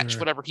you match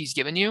whatever he's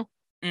giving you.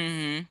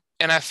 And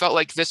I felt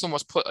like this one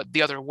was put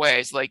the other way.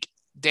 It's like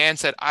Dan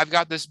said, I've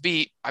got this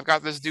beat, I've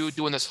got this dude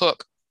doing this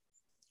hook,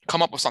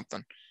 come up with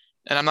something.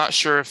 And I'm not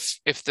sure if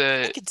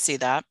I could see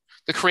that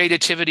the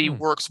creativity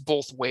works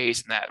both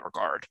ways in that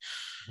regard.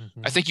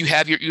 I think you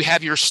have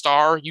your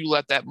star, you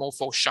let that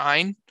mofo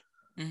shine.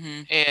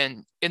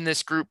 And in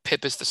this group,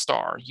 Pip is the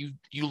star.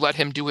 You let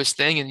him do his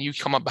thing, and you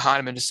come up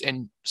behind him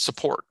and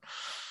support.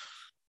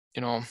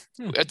 And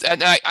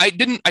I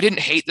didn't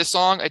hate the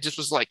song. I just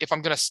was like, if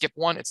I'm gonna skip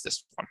one, it's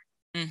this one.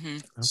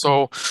 Okay.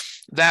 So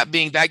that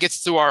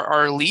gets to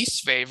our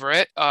least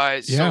favorite.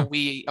 So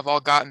we have all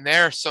gotten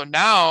there. So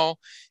now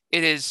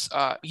it is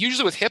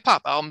usually with hip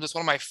hop albums, it's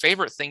one of my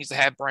favorite things to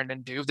have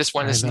Brandon do. This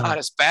one is not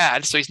as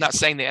bad, so he's not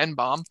saying the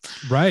N-bomb.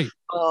 Right.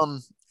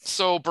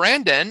 So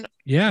Brandon,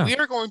 we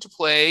are going to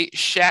play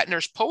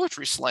Shatner's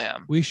Poetry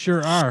Slam. We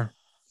sure are.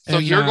 So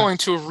you're going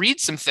to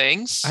read some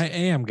things. I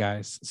am,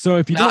 guys. So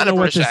if you don't know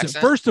what this is,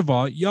 first of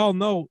all, y'all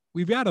know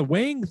we've got a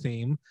Wang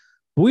theme,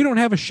 but we don't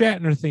have a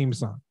Shatner theme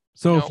song.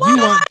 So if you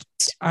want,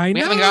 we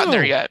haven't gotten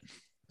there yet.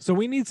 So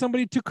we need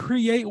somebody to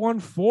create one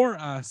for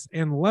us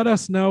and let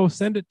us know,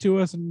 send it to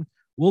us, and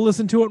we'll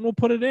listen to it and we'll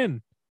put it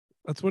in.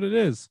 That's what it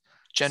is.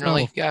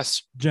 Generally,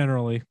 yes.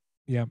 Generally,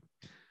 yeah.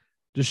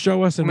 Just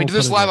show us and we do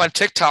this live on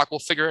TikTok. We'll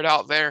figure it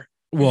out there.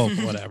 Well,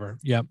 whatever.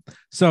 Yep.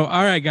 So,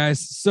 all right,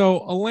 guys. So,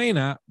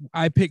 Alana,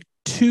 I picked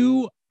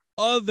 2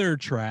 other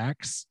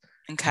tracks.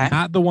 Okay.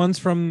 Not the ones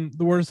from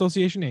the word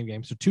association name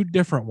game. So 2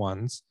 different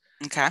ones.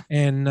 Okay.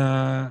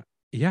 And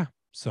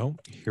so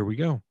here we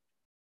go.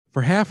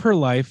 For half her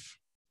life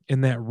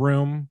in that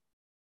room.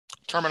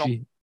 Terminal.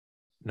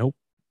 Nope.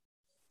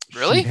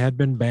 Really? She had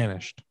been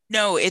banished.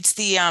 No, it's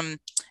the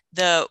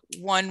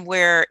one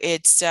where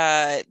it's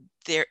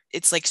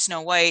it's like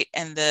Snow White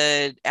and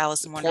the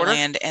Alice in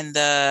Wonderland and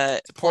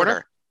the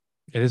Porter.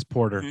 It is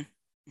Porter.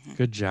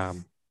 Good job.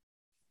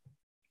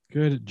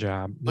 Good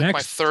job. Like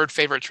my third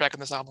favorite track on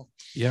this album.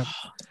 Yep.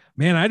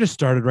 Man, I just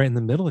started right in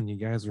the middle and you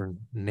guys were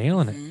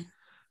nailing it.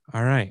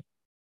 All right.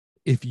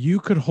 If you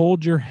could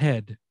hold your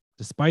head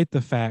despite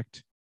the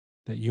fact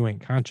that you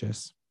ain't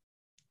conscious.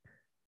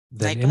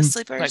 Night by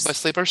Sleepers. Night by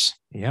Sleepers.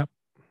 Yep.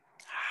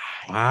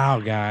 Wow,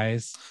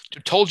 guys.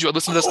 I told you I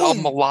listened to this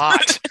album a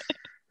lot.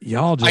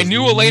 Y'all just I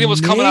knew Alana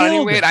was coming out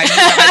anyway, and I knew I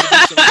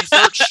had to do some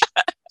research.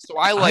 So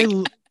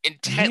I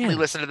intently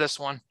listened to this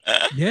one.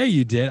 Yeah,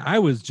 you did. I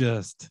was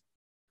just,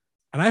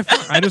 and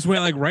I just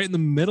went like right in the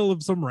middle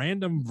of some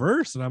random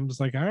verse, and I'm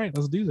just like, all right,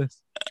 let's do this.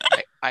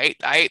 I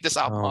ate this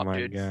album up,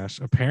 dude. Oh my gosh,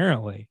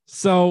 apparently.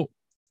 So,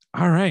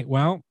 all right,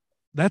 well,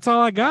 that's all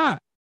I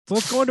got. So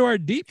let's go into our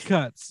deep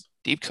cuts.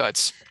 Deep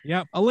cuts.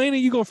 Yep. Alana,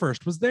 you go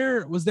first. Was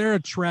there a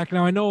track?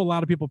 Now I know a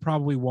lot of people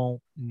probably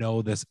won't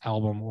know this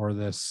album or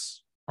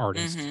this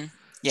artist.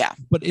 Yeah.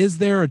 But is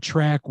there a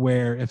track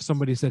where if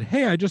somebody said,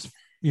 hey, I just,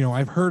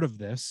 I've heard of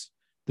this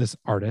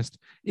artist,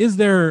 is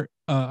there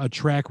a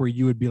track where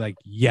you would be like,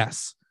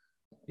 yes?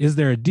 Is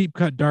there a deep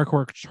cut dark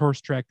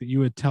horse track that you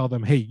would tell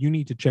them, hey, you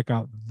need to check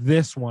out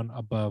this one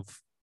above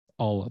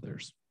all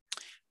others?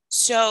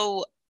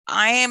 So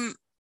I'm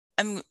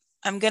going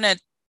to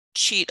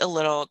cheat a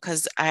little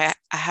because I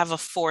have a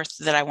fourth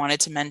that I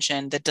wanted to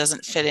mention that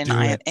doesn't fit in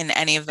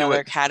any of the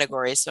other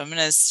categories. So I'm going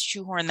to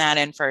shoehorn that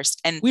in first.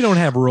 And we don't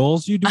have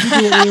rules. We do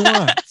what we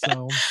want.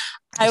 So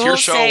it's your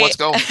show. Let's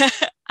go.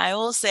 I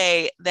will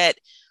say that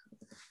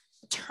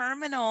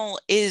Terminal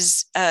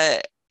is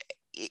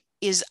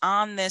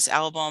on this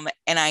album,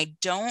 and I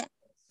don't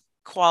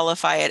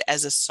qualify it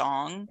as a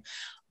song,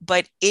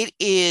 but it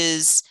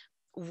is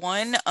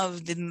one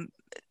of the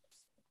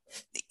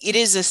it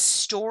is a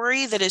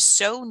story that is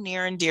so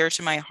near and dear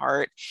to my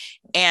heart.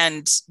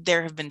 And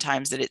there have been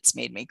times that it's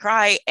made me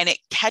cry, and it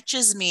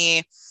catches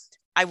me.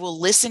 I will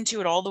listen to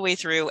it all the way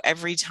through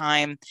every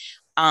time.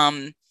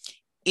 Um,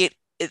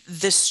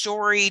 the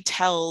story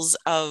tells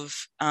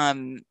of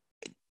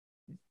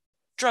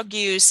drug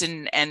use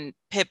and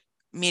Pip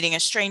meeting a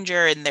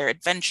stranger and their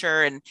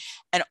adventure and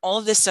all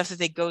of this stuff that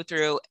they go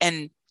through.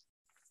 And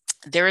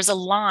there is a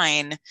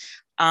line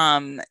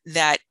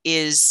that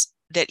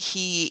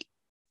he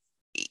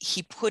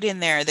put in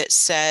there that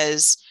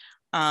says,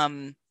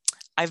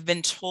 I've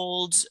been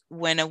told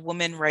when a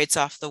woman writes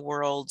off the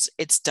world,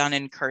 it's done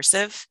in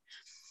cursive.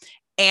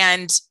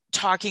 And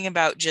talking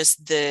about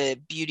just the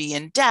beauty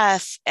in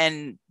death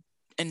and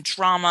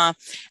drama.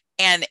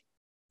 And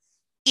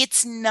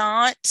it's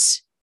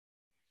not,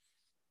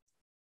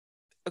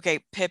 okay,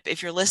 Pip,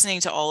 if you're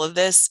listening to all of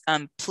this,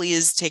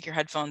 please take your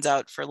headphones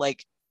out for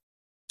like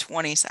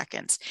 20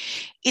 seconds.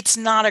 It's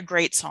not a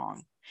great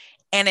song.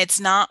 And it's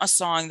not a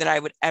song that I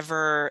would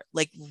ever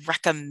like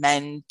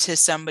recommend to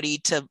somebody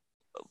to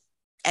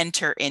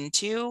enter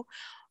into,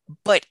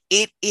 but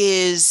it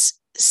is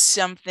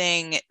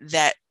something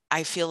that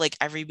I feel like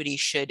everybody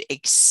should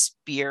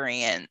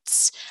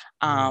experience.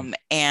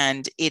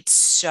 And it's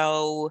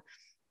so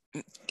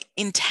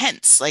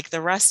intense, like the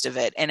rest of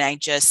it. And I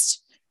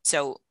just,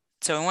 so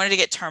I wanted to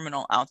get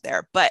Terminal out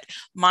there. But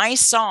my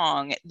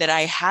song that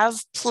I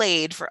have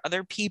played for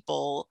other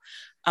people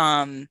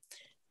as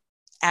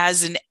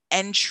an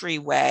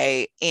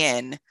entryway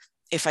in,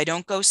 if I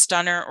don't go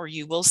Stunner or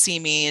You Will See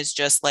Me is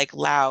just like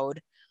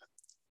loud,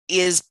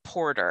 is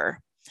Porter.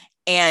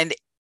 And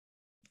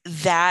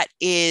that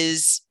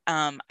is,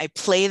 I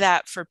play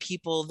that for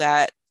people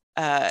that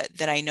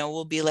I know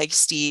will be like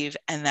Steve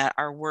and that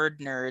are word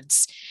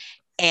nerds.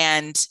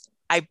 And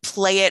I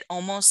play it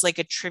almost like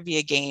a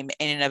trivia game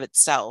in and of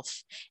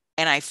itself.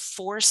 And I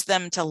force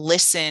them to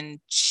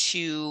listen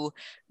to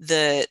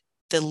the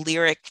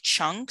lyric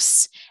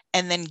chunks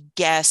and then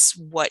guess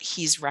what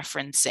he's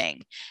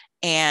referencing.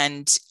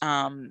 And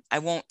I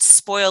won't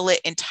spoil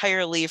it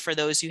entirely for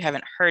those who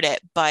haven't heard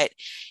it, but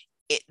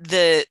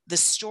the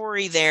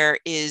story there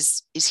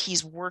is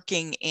he's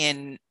working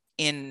in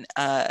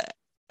a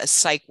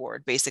psych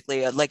ward,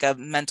 basically like a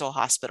mental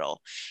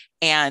hospital,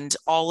 and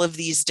all of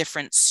these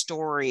different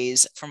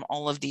stories from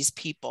all of these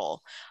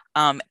people.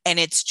 And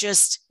it's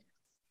just,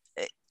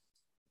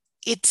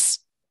 it's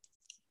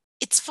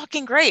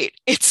fucking great.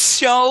 It's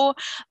so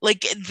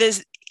like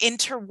the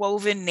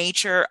interwoven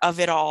nature of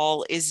it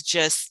all is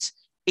just,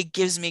 it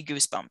gives me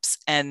goosebumps,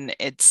 and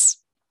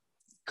it's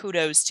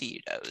kudos to you,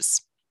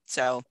 Doze.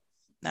 So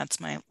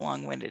that's my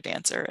long-winded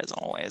answer as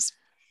always.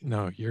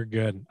 No, you're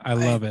good. I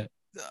love it.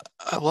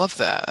 I love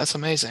that. That's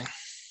amazing.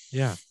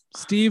 Yeah.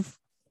 Steve,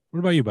 what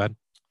about you, bud?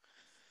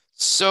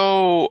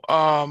 So,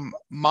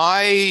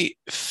 my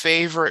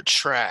favorite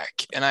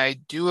track, and I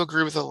do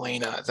agree with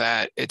Alana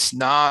that it's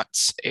not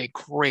a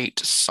great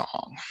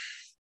song,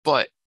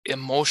 but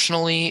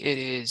emotionally, it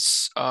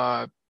is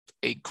a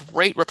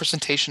great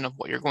representation of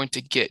what you're going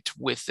to get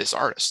with this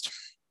artist.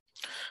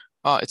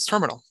 It's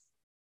Terminal.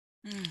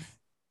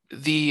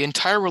 The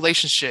entire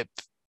relationship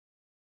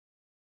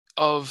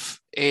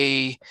of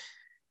a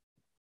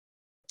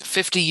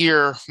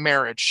 50-year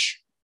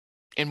marriage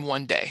in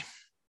one day,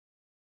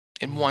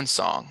 in one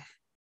song,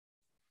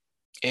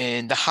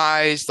 and the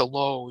highs, the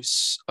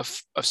lows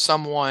of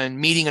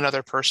someone meeting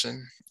another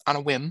person on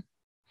a whim,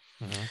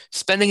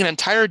 spending an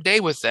entire day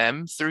with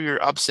them through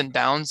your ups and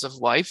downs of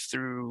life,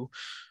 through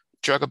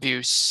drug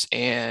abuse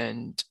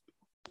and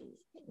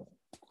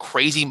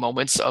crazy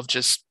moments of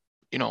just,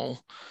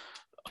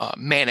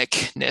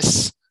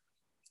 manicness,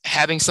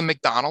 having some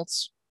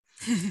McDonald's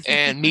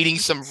and meeting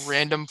some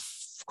random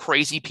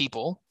crazy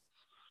people,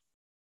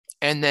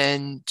 and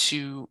then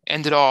to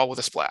end it all with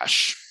a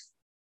splash.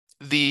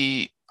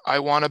 I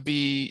want to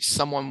be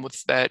someone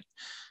with that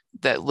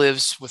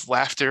lives with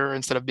laughter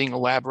instead of being a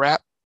lab rat.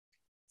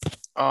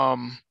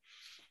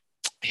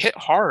 Hit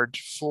hard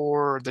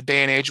for the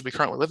day and age we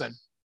currently live in.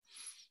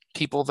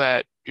 People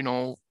that,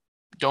 don't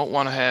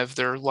want to have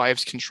their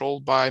lives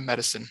controlled by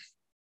medicine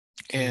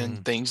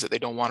and things that they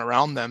don't want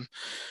around them.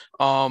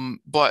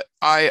 But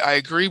I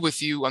agree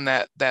with you on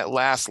that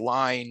last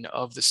line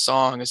of the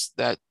song, is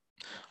that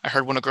I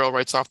heard when a girl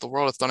writes off the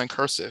world, it's done in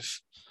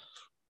cursive.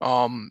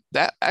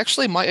 That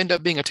actually might end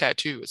up being a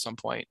tattoo at some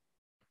point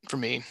for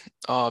me,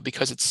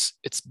 because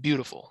it's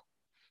beautiful.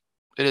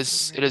 It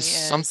is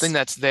something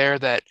that's there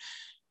that,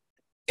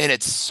 and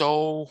it's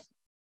so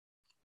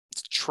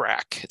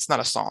track. It's not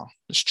a song.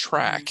 This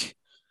track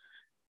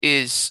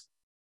it's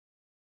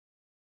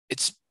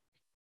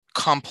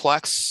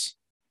complex.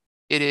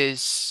 It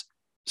is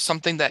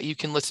something that you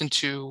can listen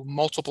to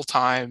multiple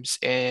times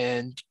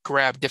and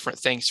grab different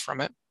things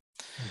from it.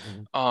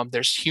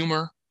 There's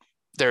humor,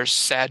 there's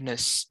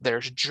sadness,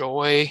 there's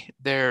joy,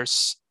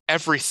 there's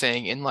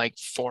everything in like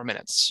 4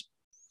 minutes.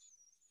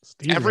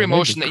 Steve, every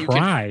emotion that you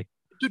cry.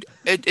 Dude,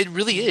 it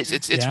really is.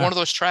 It's one of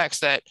those tracks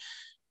that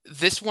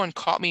this one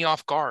caught me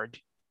off guard.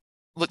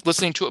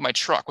 listening to it in my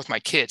truck with my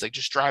kids, like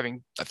just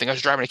driving. I think I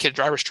was driving a kid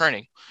driver's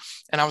training,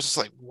 and I was just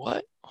like,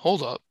 what?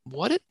 Hold up,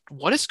 what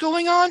is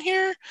going on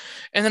here?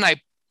 And then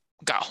I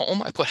got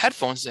home, I put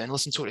headphones in,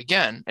 listened to it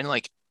again, and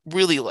like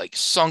really like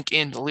sunk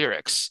in the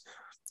lyrics,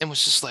 and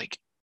was just like,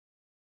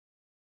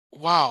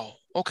 wow,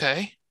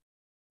 okay,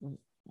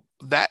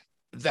 that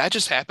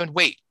just happened.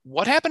 Wait,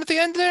 what happened at the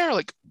end there?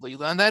 Like,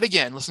 on that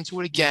again, listen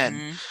to it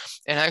again,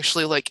 and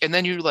actually like, and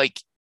then you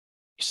like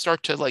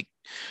start to like,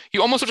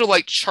 you almost start to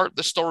like chart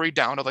the story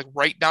down, to like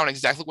write down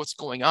exactly what's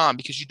going on,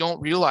 because you don't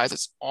realize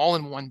it's all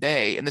in one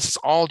day, and this is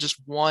all just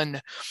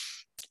one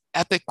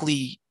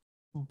epically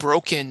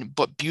broken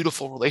but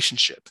beautiful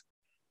relationship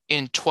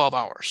in 12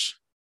 hours.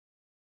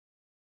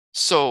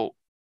 So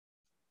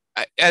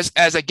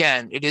as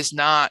again, it is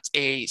not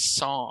a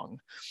song,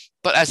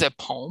 but as a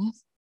poem,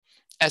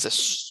 as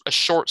a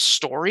short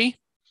story,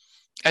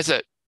 as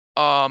a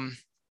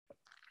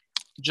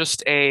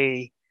just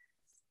a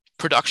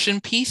production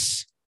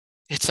piece,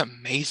 it's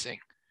amazing.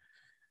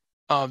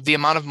 The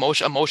amount of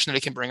emotion that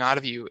it can bring out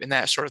of you in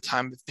that sort of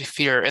time of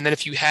fear. And then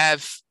if you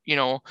have, you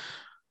know,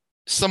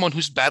 someone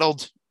who's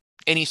battled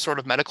any sort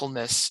of medical,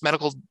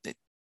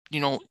 you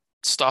know,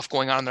 stuff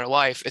going on in their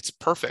life, it's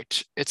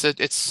perfect.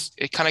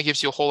 It kind of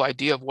gives you a whole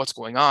idea of what's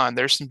going on.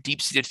 There's some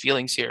deep-seated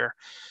feelings here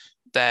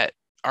that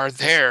are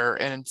there,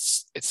 and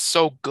it's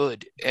so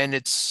good. And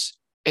it's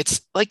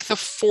like the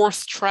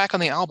fourth track on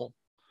the album.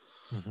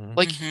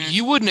 Like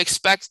you wouldn't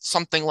expect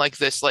something like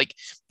this. Like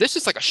this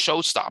is like a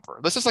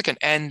showstopper. This is like an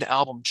end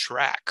album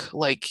track,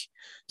 like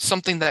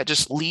something that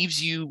just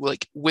leaves you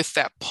like with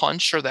that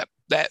punch, or that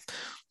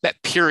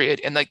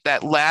period, and like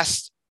that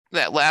last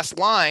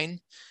line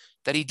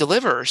that he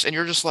delivers, and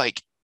you're just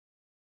like,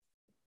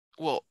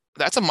 well,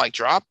 that's a mic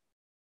drop.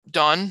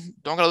 Done.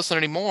 Don't gotta listen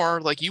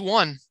anymore. Like, you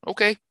won.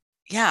 Okay.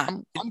 Yeah.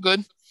 I'm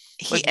good.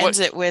 He like, ends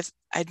it with,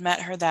 I'd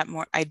met her that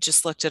morning. I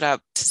just looked it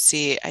up to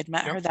see. I'd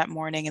met her that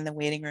morning in the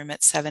waiting room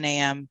at 7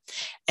 a.m.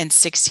 and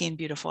 16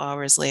 beautiful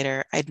hours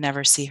later, I'd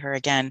never see her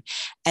again.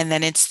 And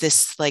then it's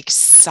this like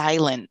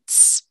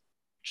silence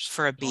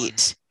for a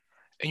beat.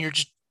 And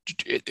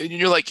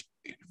you're like,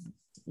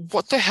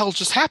 what the hell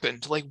just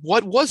happened? Like,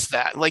 what was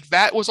that? Like,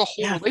 that was a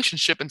whole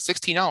relationship in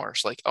 16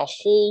 hours, like a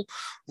whole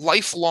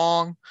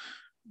lifelong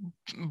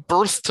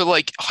birth to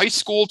like high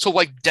school to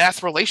like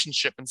death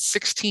relationship in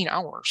 16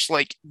 hours.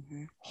 Like,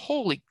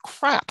 holy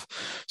crap.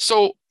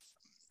 So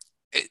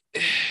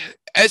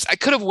as I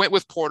could have went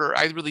with Porter,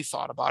 I really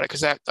thought about it,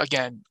 because that,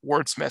 again,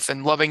 wordsmith,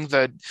 and loving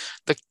the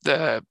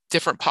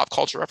different pop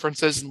culture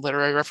references and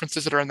literary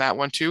references that are in that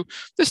one too.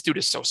 This dude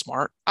is so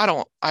smart. I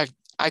don't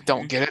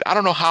get it. I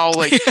don't know how,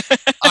 like,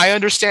 I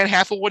understand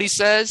half of what he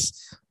says,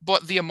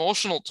 but the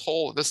emotional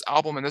toll of this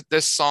album and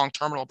this song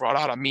Terminal brought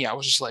out on me, I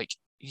was just like,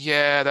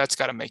 yeah, that's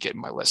got to make it in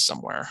my list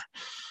somewhere.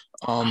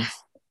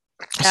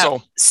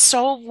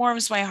 So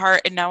warms my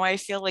heart, and now I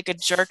feel like a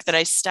jerk that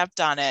I stepped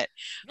on it.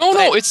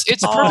 No, it's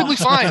perfectly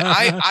fine.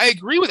 I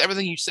agree with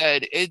everything you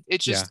said.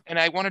 It just, and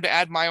I wanted to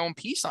add my own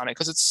piece on it,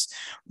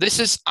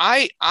 because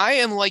I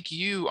am like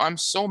you. I'm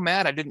so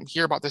mad I didn't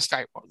hear about this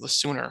guy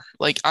sooner.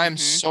 Like, I'm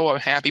so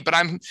unhappy, but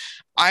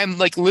I'm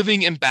like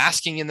living and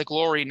basking in the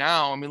glory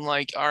now. I mean,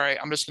 like, all right,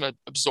 I'm just gonna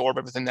absorb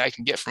everything that I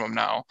can get from him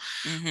now.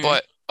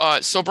 But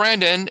so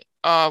Brandon,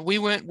 we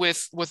went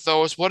with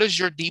those. What is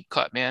your deep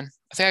cut, man?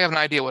 I think I have an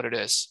idea what it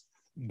is.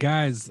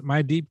 Guys,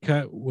 my deep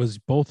cut was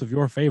both of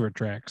your favorite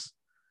tracks.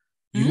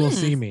 You Will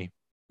See Me.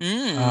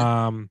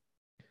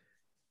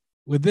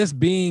 With this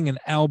being an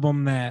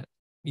album that,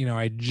 you know,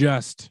 I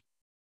just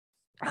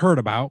heard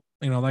about,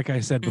 you know, like I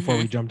said before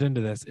we jumped into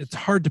this, it's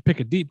hard to pick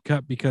a deep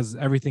cut because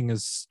everything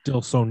is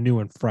still so new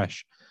and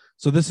fresh.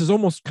 So this is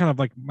almost kind of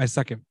like my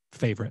second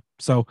favorite.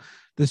 So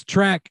this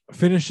track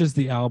finishes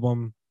the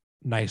album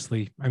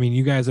nicely. I mean,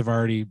 you guys have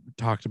already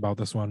talked about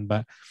this one,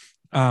 but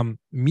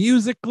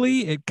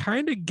musically it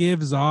kind of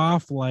gives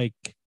off like,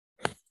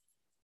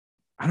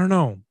 I don't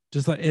know,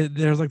 just like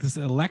there's like this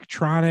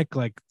electronic,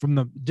 like from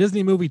the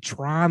Disney movie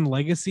Tron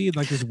Legacy,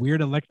 like this weird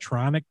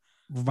electronic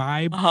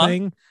vibe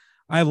thing.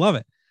 I love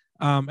it.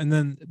 And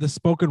then the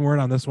spoken word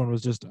on this one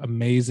was just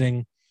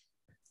amazing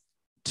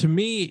to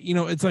me. You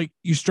know, it's like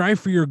you strive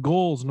for your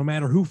goals no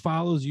matter who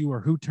follows you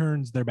or who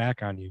turns their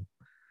back on you.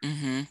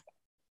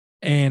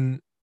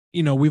 And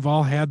you know, we've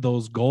all had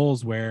those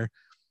goals where,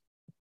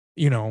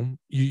 you know,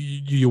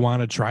 you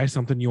want to try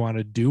something, you want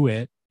to do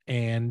it.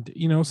 And,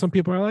 you know, some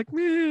people are like,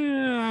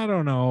 I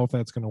don't know if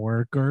that's going to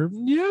work, or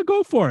yeah,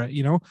 go for it,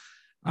 you know?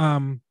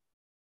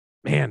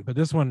 Man, but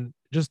this one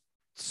just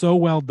so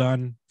well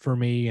done for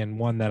me, and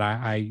one that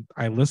I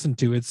listen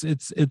to. It's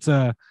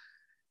a,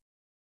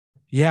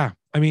 yeah,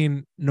 I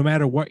mean, no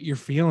matter what you're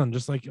feeling,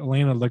 just like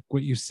Alana, like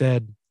what you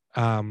said,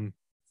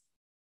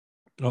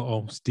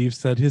 Steve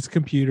said his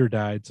computer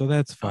died, so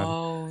that's fun.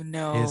 Oh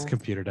no, his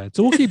computer died,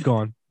 so we'll keep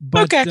going.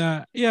 But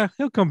okay. Yeah,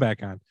 he'll come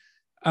back on.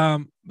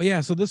 But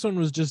yeah, so this one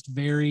was just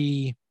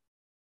very,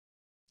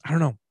 I don't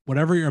know,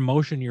 whatever your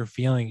emotion you're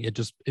feeling, it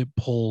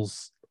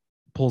pulls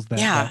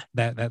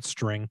that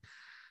string,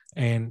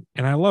 and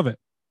I love it.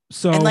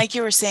 So, and like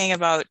you were saying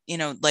about, you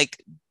know,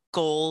 like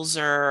goals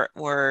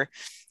or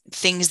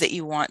things that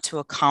you want to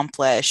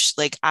accomplish.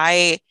 Like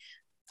I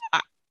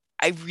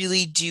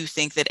really do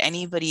think that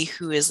anybody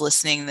who is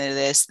listening to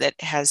this that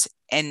has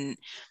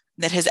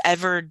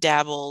ever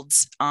dabbled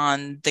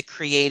on the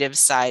creative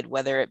side,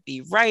 whether it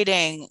be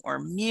writing or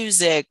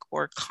music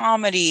or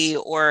comedy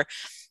or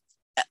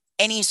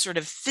any sort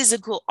of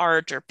physical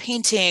art or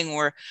painting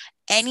or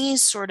any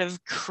sort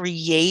of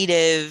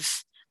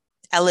creative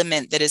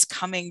element that is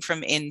coming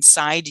from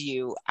inside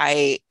you,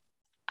 I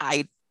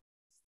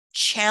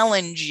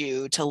challenge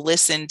you to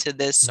listen to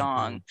this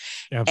song.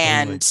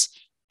 And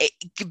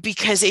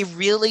because it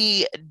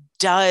really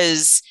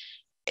does,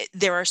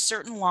 there are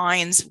certain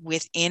lines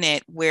within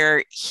it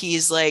where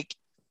he's like,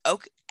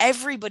 okay,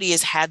 everybody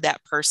has had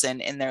that person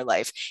in their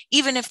life,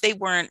 even if they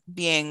weren't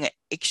being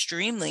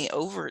extremely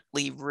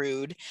overtly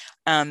rude.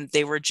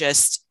 They were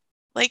just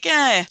like,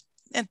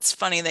 it's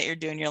funny that you're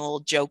doing your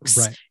little jokes,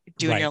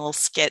 your little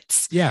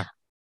skits. Yeah.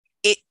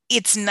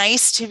 It's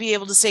nice to be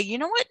able to say, you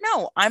know what?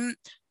 No, I'm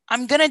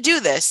going to do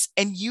this,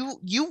 and you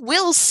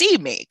will see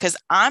me because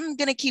I'm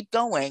going to keep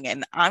going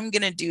and I'm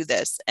going to do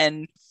this.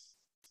 And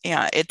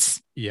yeah,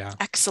 it's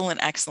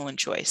excellent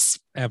choice.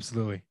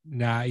 Absolutely.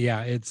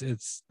 It's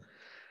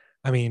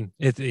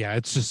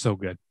just so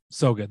good.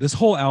 So good. This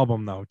whole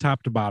album though,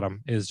 top to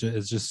bottom is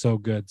just so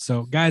good.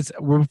 So guys,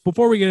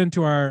 before we get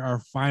into our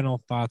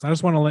final thoughts, I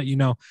just want to let you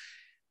know,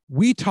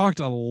 we talked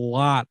a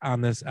lot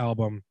on this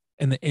album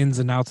and the ins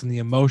and outs and the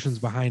emotions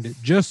behind it.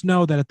 Just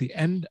know that at the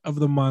end of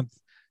the month,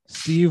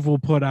 Steve will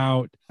put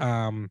out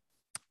our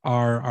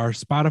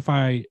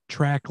Spotify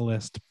track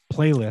list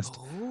playlist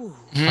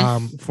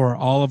for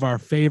all of our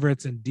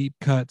favorites and deep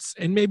cuts,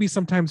 and maybe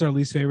sometimes our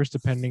least favorites,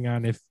 depending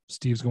on if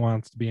Steve's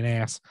wants to be an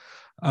ass,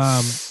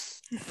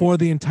 for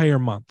the entire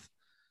month.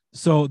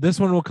 So this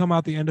one will come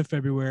out the end of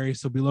February.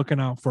 So be looking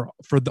out for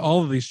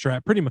all of these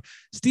tracks. Pretty much,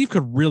 Steve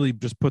could really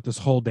just put this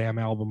whole damn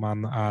album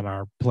on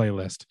our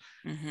playlist.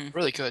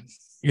 Really could.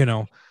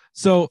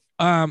 So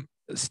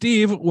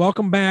Steve,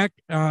 welcome back.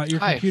 Your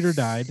computer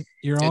died.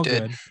 You're all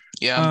good.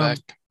 Yeah, I'm back.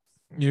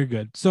 You're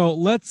good. So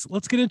let's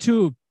get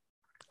into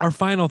our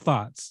final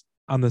thoughts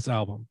on this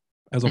album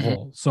as a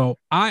whole. So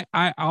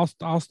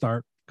I'll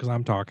start because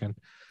I'm talking.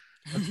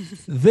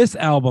 This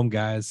album,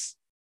 guys,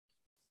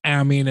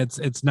 I mean,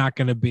 it's not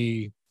going to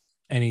be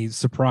any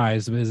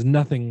surprise, but it's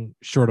nothing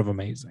short of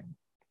amazing.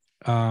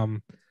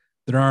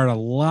 There are a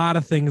lot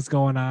of things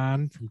going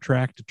on from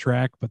track to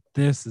track, but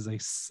this is a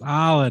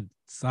solid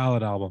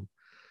album.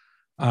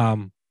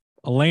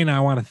 Alana, I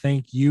want to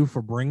thank you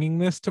for bringing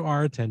this to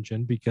our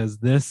attention, because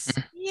this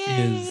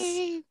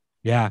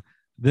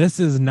this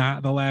is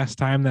not the last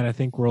time that I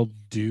think we'll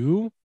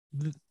do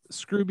the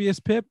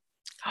Scroobius Pip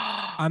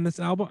on this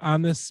album,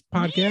 on this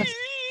podcast.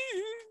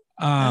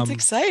 That's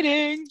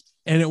exciting.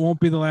 And it won't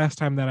be the last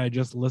time that I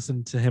just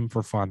listen to him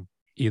for fun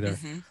either.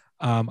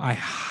 I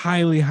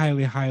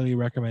highly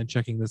recommend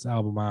checking this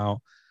album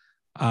out.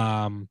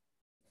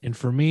 And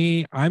for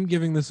me, I'm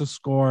giving this a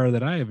score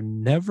that I have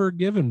never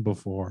given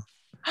before.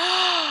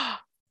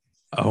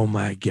 Oh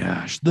my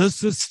gosh, the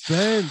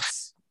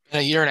suspense. In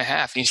a year and a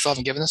half, and you still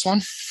haven't given this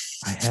one?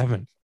 I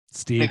haven't,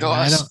 Steve.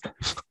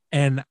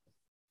 And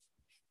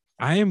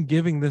I am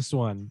giving this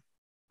one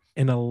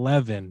an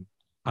 11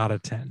 out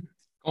of 10.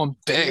 Going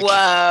big.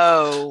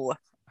 Whoa.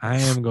 I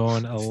am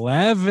going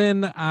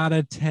 11 out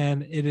of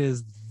 10. It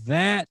is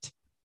that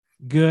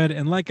good.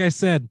 And like I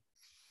said,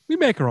 we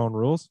make our own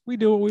rules. We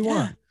do what we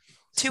want.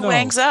 Two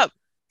wangs up.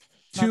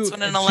 That's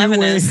what an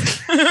 11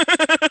 is.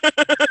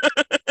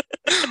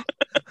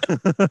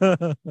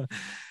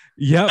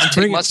 Yep.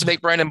 It must to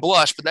make Brandon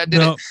blush, but that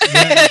did it.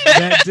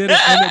 That did it,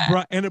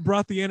 and it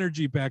brought the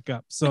energy back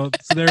up. So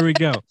there we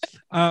go.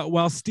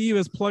 While Steve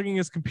is plugging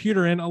his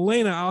computer in,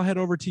 Alana, I'll head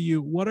over to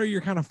you. What are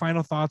your kind of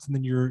final thoughts and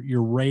then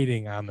your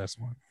rating on this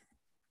one?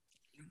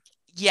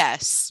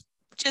 Yes.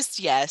 Just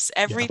yes.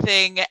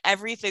 Everything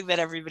that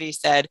everybody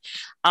said.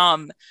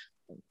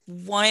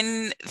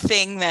 One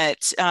thing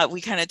that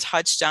we kind of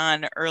touched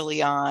on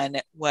early on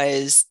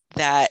was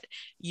that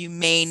you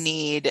may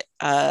need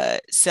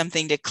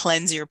something to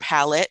cleanse your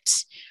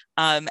palate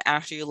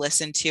after you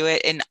listen to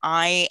it. And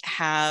I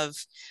have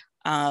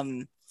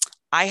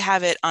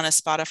it on a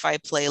Spotify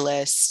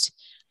playlist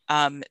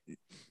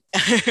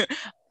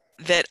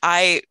that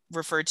I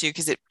refer to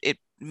because it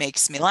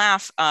makes me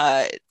laugh,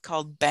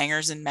 called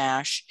Bangers and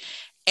Mash.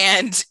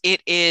 And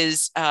it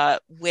is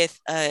with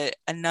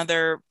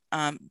another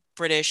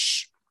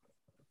British,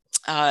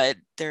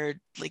 they're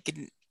like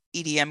an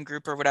EDM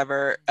group or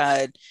whatever,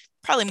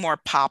 probably more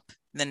pop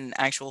than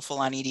actual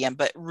full-on EDM,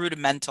 but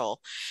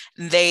Rudimental.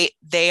 They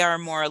are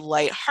more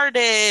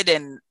lighthearted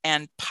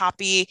and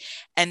poppy,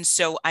 and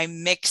so I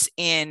mix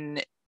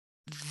in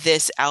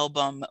this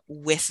album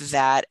with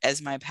that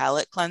as my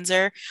palate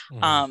cleanser.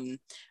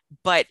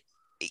 But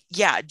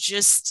yeah,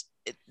 just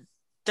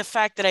the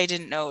fact that I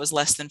didn't know it was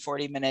less than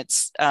 40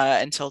 minutes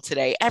until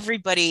today.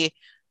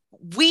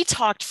 We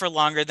talked for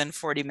longer than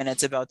 40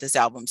 minutes about this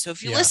album. So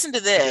if you listen to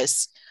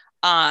this,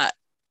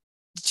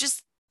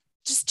 just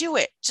do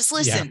it. Just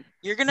listen.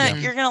 You're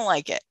gonna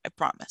like it. I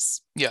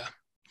promise. Yeah.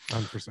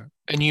 100%.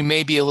 And you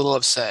may be a little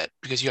upset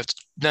because you have to.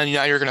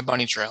 Now you're gonna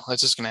bunny trail.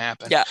 That's just gonna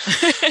happen. Yeah.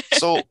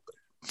 So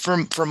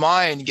for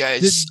mine,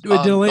 guys.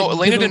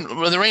 Elena didn't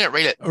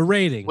rate it. A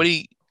rating. What do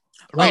you?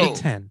 Rating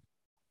 10.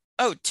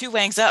 Oh, 2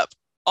 wangs up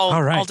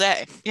all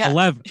day. Yeah.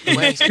 11.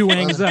 Two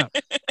wangs up.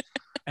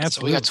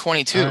 Absolutely. So we got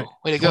 22. Right.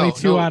 Way to go.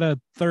 22 out of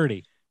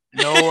 30.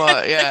 No,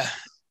 yeah.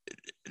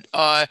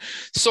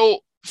 So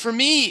for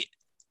me,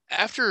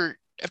 after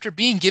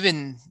being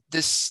given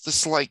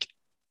this like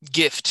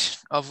gift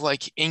of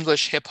like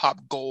English hip hop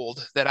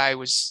gold that I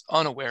was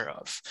unaware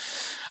of,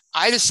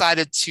 I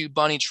decided to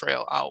bunny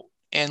trail out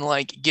and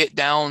like get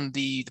down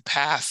the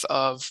path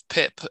of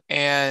Pip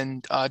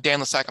and Dan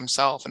Lessac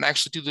himself, and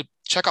actually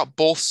check out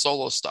both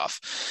solo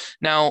stuff.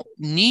 Now,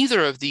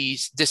 neither of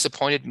these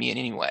disappointed me in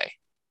any way.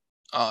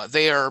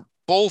 They are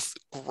both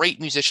great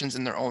musicians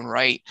in their own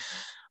right.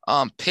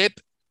 Pip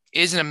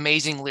is an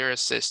amazing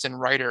lyricist and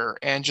writer,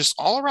 and just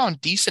all around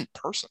decent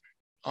person.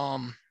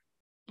 You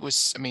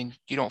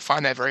don't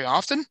find that very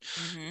often,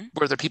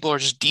 where the people are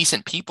just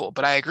decent people.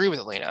 But I agree with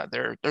Elena.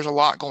 There's a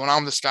lot going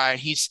on with this guy, and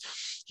he's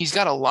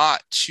got a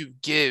lot to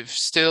give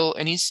still,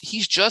 and he's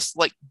just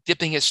like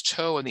dipping his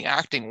toe in the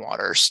acting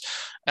waters,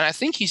 and I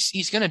think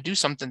he's going to do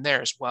something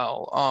there as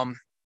well.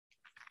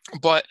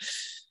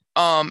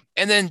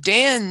 And then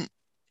Dan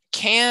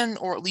can,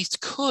 or at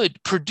least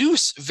could,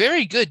 produce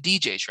very good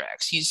DJ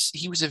tracks.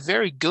 He was a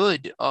very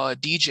good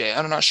DJ.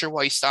 I'm not sure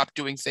why he stopped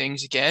doing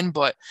things again,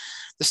 but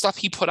the stuff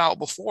he put out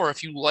before,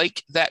 if you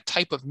like that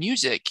type of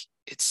music,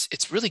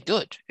 it's really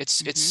good.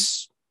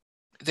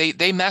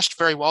 They meshed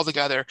very well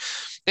together.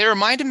 They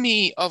reminded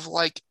me of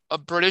like a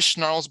British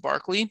Gnarls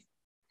Barkley,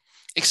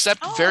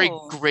 except very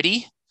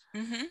gritty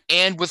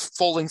and with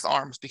full length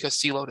arms, because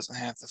CeeLo doesn't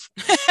have the.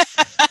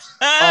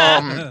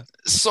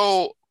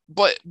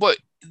 But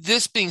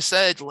this being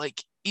said,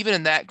 like even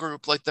in that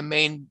group, like the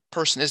main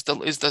person is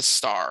the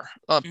star.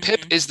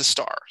 Pip is the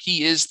star.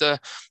 He is the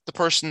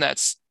person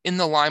that's in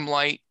the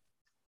limelight,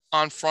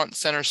 on front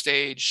center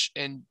stage,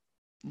 and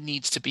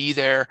needs to be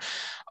there.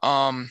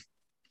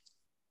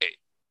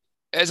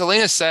 As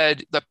Elena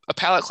said, a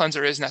palate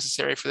cleanser is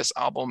necessary for this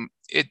album.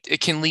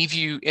 It can leave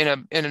you in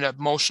an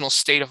emotional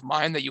state of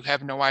mind that you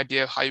have no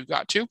idea how you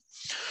got to,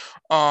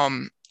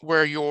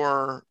 where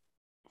you're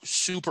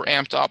super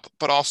amped up,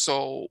 but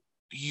also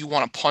you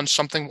want to punch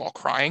something while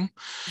crying,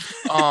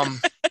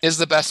 is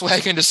the best way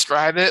I can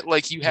describe it.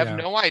 Like you have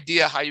no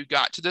idea how you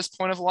got to this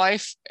point of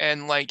life.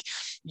 And like,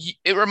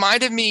 it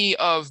reminded me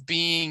of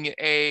being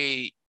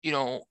a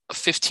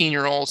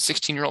 15-year-old,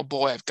 16-year-old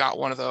boy. I've got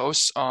one of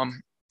those,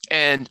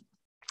 and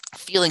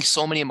feeling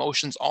so many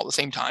emotions all at the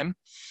same time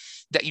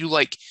that you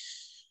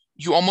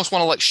almost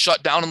want to like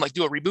shut down and like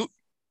do a reboot.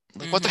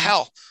 Like, what the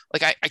hell?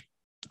 Like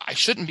I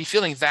shouldn't be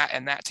feeling that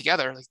and that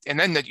together. Like, and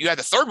then you had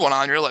the third one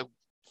on, you're like,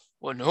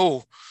 well,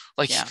 no,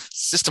 like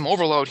system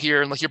overload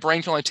here. And like your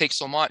brain can only take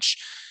so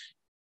much.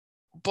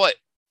 But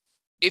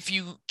if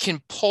you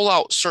can pull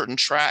out certain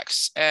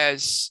tracks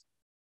as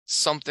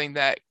something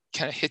that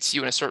kind of hits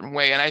you in a certain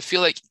way, and I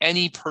feel like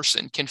any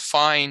person can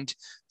find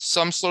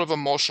some sort of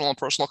emotional and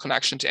personal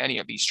connection to any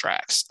of these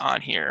tracks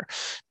on here,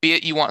 be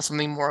it you want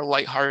something more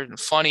lighthearted and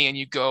funny and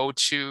you go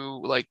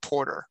to like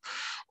Porter,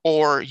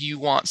 or you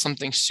want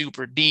something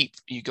super deep,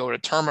 you go to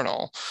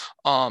Terminal,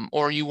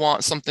 or you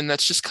want something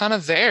that's just kind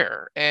of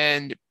there.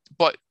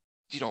 But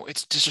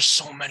it's just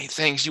so many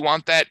things. You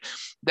want the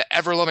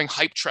ever loving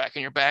hype track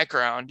in your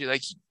background. You're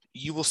like,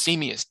 You Will See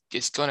Me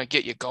is gonna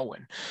get you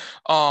going.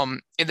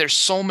 And there's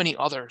so many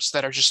others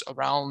that are just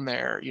around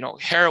there.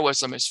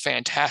 Heroism is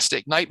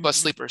fantastic. Night Bus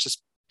Sleepers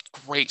is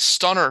great.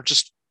 Stunner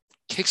just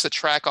kicks the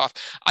track off.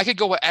 I could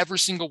go with every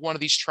single one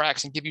of these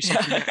tracks and give you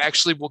something that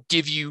actually will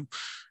give you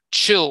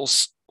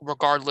chills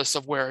regardless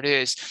of where it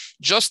is.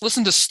 Just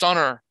listen to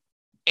Stunner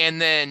and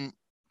then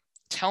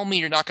tell me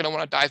you're not going to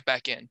want to dive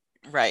back in.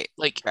 Right.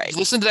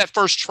 Listen to that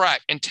first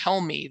track and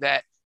tell me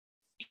that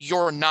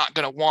you're not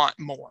going to want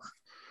more.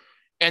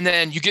 And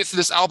then you get through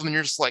this album and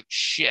you're just like,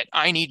 shit,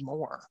 I need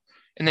more.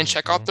 And then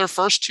check out their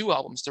first 2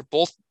 albums. They're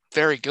both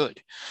very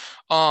good.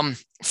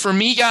 For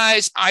me,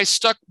 guys, I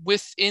stuck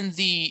within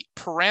the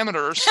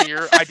parameters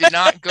here. I did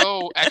not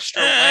go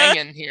extra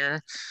wanging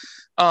here.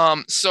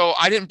 So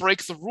I didn't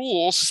break the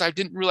rules. I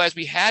didn't realize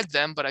we had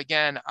them, but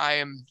again, I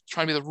am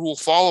trying to be the rule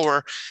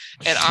follower,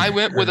 and I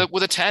went with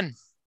a 10.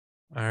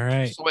 All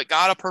right. So it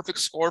got a perfect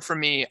score for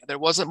me. There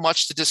wasn't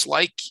much to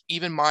dislike.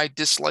 Even my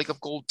dislike of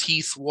Gold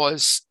Teeth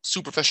was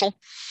superficial.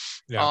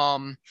 Yeah.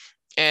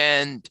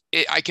 And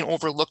I can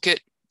overlook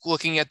it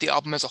looking at the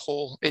album as a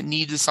whole. It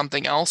needed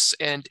something else,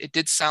 and it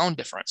did sound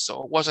different.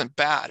 So it wasn't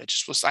bad. It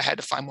just was, I had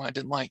to find one I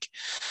didn't like.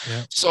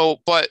 Yeah. So,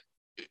 but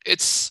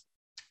it's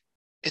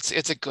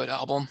a good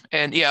album.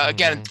 And yeah,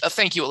 again,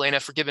 thank you, Elena,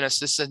 for giving us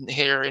this in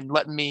here and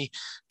letting me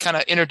kind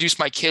of introduce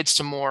my kids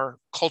to more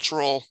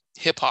cultural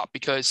hip hop,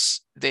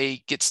 because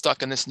they get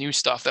stuck in this new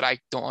stuff that I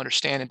don't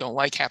understand and don't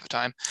like half the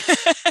time.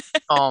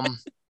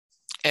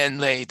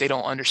 and they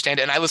don't understand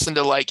it. And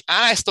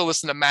I still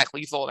listen to Mac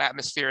Lethal and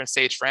Atmosphere and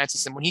Sage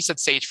Francis. And when he said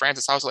Sage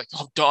Francis, I was like,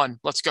 oh, done.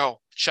 Let's go.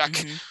 Check.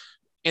 Mm-hmm.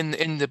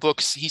 In the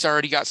books, he's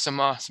already got some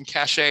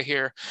cachet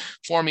here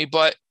for me.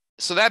 But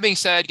so that being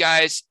said,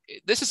 guys,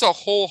 this is a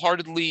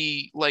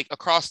wholeheartedly like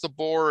across the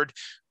board.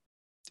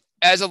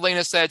 As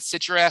Elena said,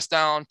 sit your ass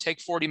down, take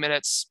 40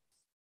 minutes,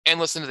 and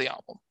listen to the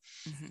album.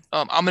 Mm-hmm.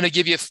 I'm going to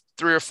give you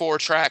 3 or 4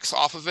 tracks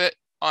off of it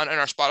in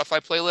our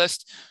Spotify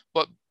playlist,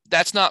 but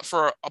that's not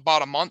for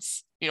about a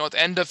month. You know, at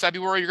the end of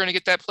February, you're going to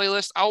get that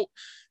playlist out.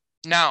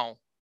 Now,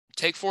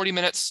 take 40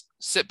 minutes,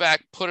 sit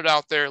back, put it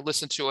out there,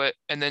 listen to it,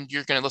 and then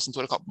you're going to listen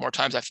to it a couple more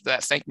times after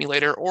that. Thank me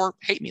later or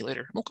hate me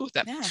later. I'm okay with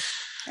that.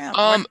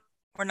 Yeah.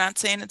 We're not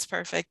saying it's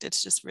perfect.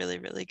 It's just really,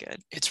 really good.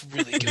 It's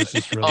really good. It's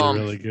just really,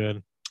 really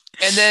good.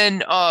 And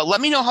then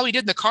let me know how he did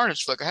in the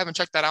Carnage flick. I haven't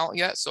checked that out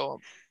yet, so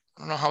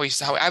I don't know how I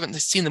haven't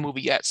seen the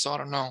movie yet, so I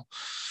don't know.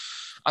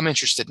 I'm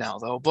interested now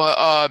though.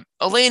 But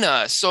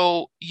Elena,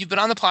 so you've been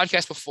on the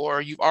podcast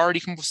before. You've already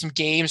come up with some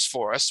games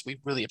for us. We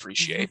really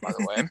appreciate, by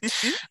the way.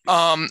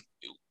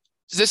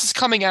 This is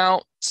coming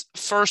out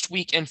first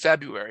week in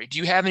February. Do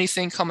you have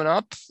anything coming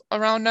up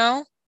around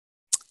now?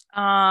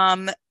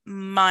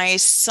 My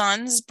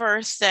son's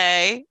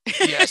birthday.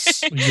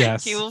 Yes.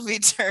 Yes. He will be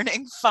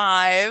turning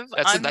 5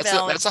 on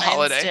Valentine's a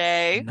holiday.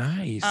 Day.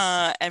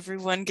 Nice.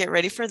 Everyone get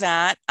ready for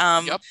that.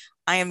 Yep.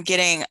 I am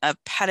getting a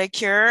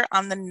pedicure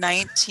on the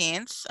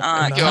 19th.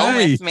 Nice. Go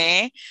with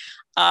me.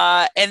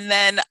 And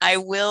then I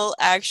will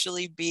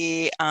actually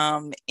be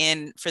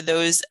for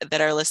those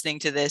that are listening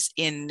to this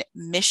in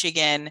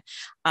Michigan,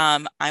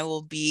 I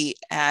will be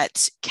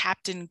at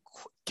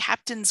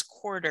Captain's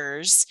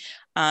Quarters,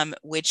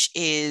 which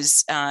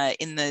is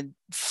in the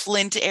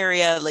Flint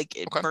area, like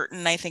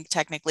Burton, I think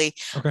technically,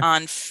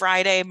 on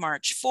Friday,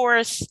 March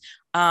 4th.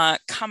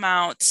 Come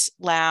out,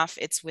 laugh.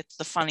 It's with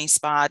the Funny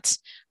Spot.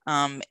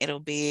 It'll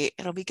be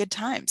good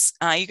times.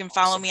 You can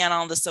follow me on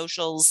all the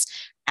socials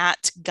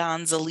at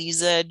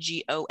Gonzalez, Gonzaleeza.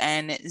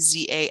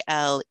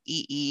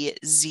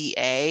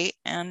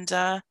 And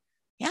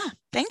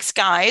thanks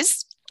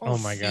guys. Oh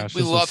my gosh.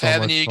 We love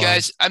having you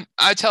guys.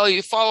 I tell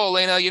you, follow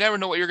Elena. You never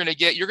know what you're going to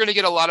get. You're going to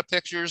get a lot of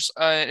pictures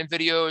and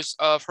videos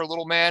of her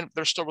little man.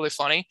 They're still really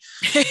funny.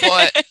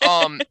 But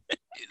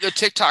the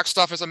TikTok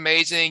stuff is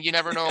amazing. You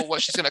never know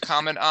what she's going to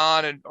comment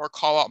on or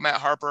call out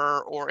Matt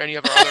Harper or any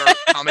of our other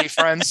comedy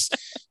friends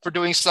for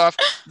doing stuff.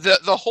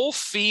 The whole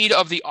feed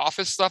of the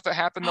Office stuff that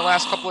happened the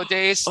last couple of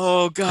days.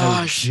 Oh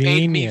gosh.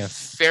 Made me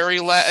very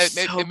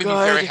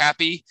very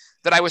happy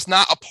that I was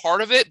not a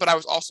part of it, but I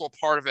was also a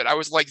part of it. I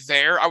was like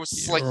there. I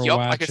was like, yup,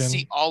 I could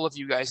see all of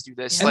you guys do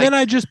this. And then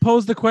I just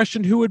posed the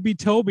question, who would be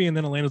Toby? And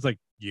then Elena was like,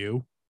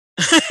 you.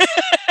 Am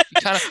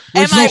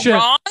I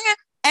wrong?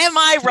 Am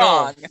I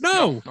wrong?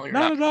 No,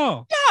 not at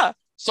all. Yeah.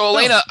 So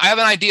Elena, I have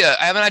an idea.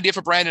 I have an idea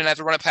for Brandon. I have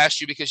to run it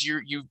past you because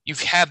you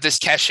have this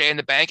cachet in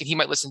the bank and he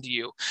might listen to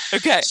you.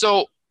 Okay.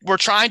 So we're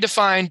trying to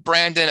find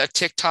Brandon a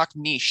TikTok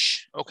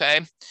niche.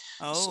 Okay.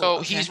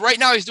 He's right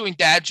now he's doing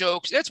dad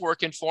jokes. It's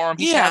working for him.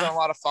 He's having a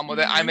lot of fun with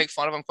it. I make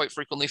fun of him quite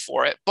frequently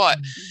for it. But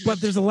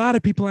there's a lot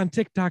of people on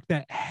TikTok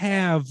that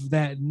have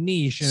that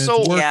niche. And it's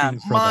working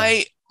for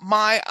them.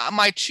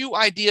 My 2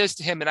 ideas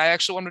to him, and I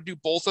actually want to do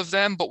both of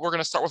them, but we're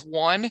going to start with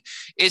one,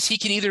 is he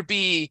can either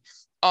be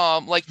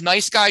like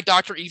nice guy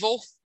Dr.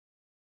 Evil.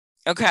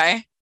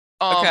 Okay.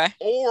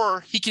 Or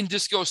he can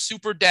just go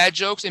super dad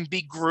jokes and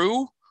be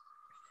Gru,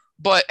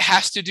 but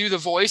has to do the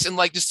voice and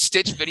like just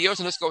stitch videos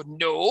and just go,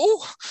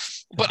 no.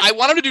 But I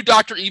want him to do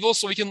Dr. Evil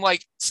so we can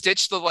like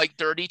stitch the like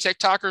dirty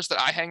TikTokers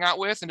that I hang out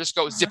with and just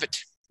go zip it.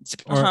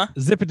 Or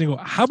zip it and go,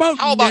 how about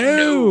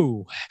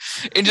no?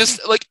 And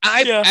just like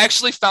I've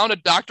actually found a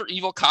Dr.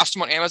 Evil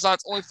costume on Amazon.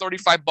 It's only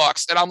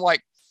 $35, and I'm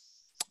like,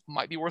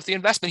 might be worth the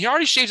investment. He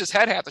already shaves his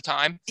head half the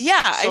time.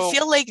 Yeah, so, I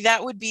feel like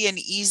that would be an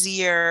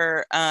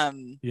easier.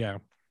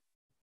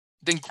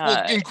 Then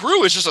and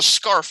Gru is just a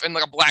scarf and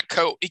like a black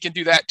coat. He can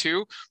do that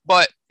too,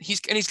 but he's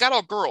got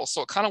all girls,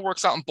 so it kind of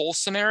works out in both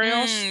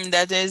scenarios.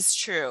 That is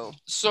true.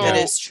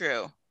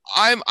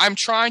 I'm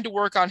trying to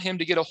work on him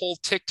to get a whole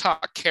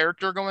TikTok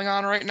character going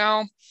on right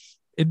now.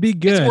 It'd be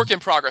good. It's work in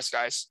progress,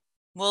 guys.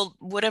 Well,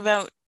 what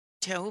about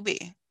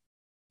Toby?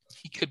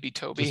 He could be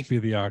Toby. Just be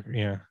the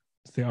awkward,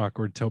 it's the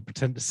awkward Toby.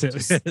 Pretend to sit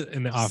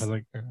in the office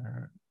like.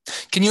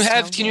 Can you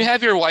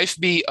have your wife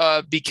be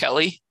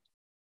Kelly?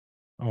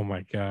 Oh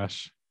my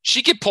gosh.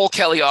 She could pull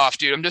Kelly off,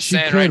 dude. I'm just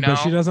saying right now.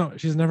 But she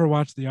doesn't. She's never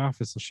watched The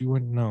Office, so she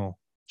wouldn't know.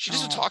 She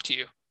doesn't talk to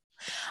you.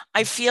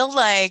 I feel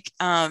like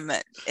an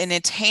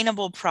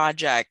attainable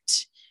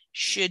project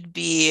should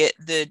be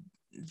the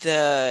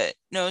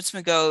Notes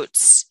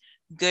Magoats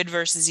Good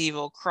versus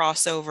Evil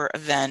crossover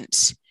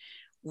event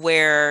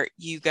where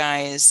you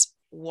guys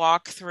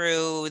walk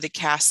through the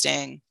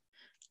casting,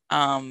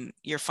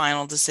 your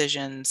final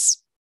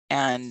decisions,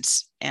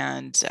 and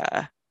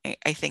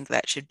I think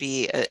that should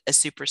be a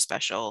super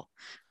special.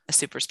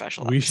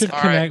 We should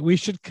connect. Right. We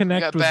should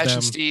connect with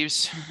them.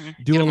 Steve's.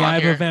 Do a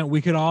live event. We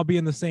could all be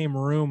in the same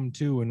room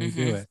too when we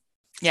do it.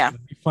 Yeah.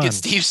 Get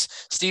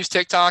Steve's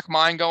TikTok,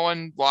 mine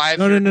going live.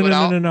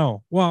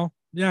 No. Well,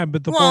 Yeah,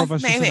 but the Well, four of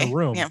us just in maybe. a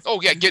room. Yeah.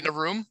 Oh yeah, get in a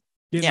room.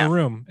 Get Yeah. in a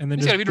room and then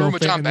He's just gotta be in a room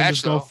with John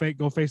Badge, go though.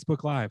 go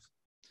Facebook Live.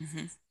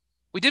 Mhm.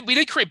 We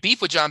did create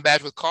beef with John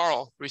Badge with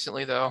Carl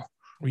recently, though.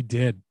 We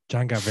did.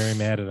 John got very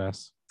mad at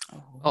us.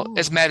 Oh,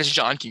 as mad as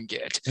John can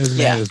get. As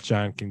Yeah. mad as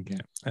John can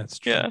get. That's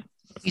true. Yeah.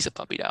 He's a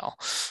puppy doll.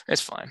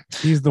 It's fine.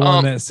 He's the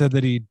one that said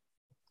that he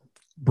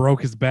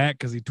broke his back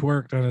because he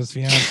twerked on his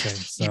fiance.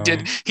 So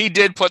He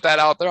did put that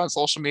out there on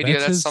social media.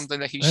 That's something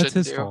that he shouldn't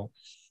his do. fault.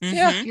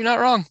 Yeah, you're not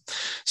wrong.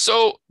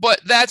 So,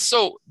 that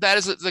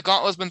is the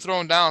gauntlet's been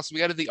thrown down. So we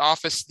got to the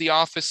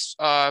office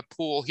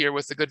pool here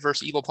with the Good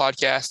vs. Evil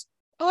podcast.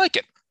 I like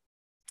it.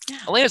 Yeah.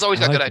 Elena's always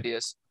I got like good it.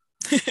 ideas.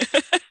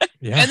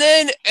 Yeah. And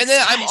then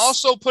I'm Nice.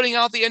 also putting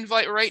out the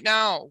invite right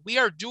now. We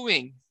are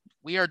doing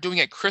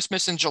a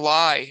Christmas in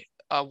July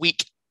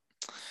week,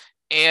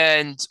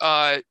 and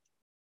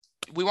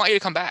we want you to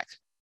come back.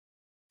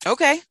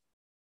 Okay.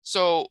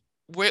 So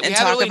we And haven't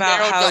talk really about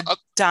narrowed how down-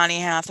 Donny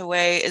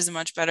Hathaway is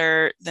much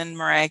better than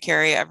Mariah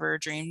Carey ever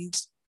dreamed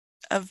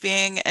of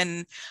being,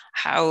 and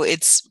how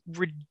it's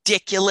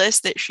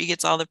ridiculous that she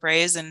gets all the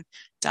praise and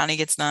Donny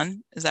gets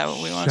none. Is that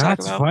what we want to talk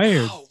Shots about?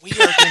 fired. Oh, we are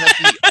going to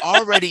be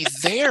already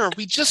there.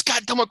 We just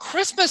got done with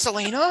Christmas,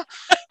 Elena.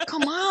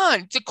 Come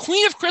on. The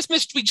Queen of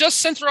Christmas, we just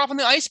sent her off on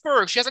the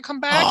iceberg. She hasn't come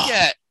back Oh.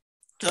 yet.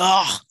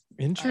 Ugh.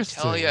 Interesting.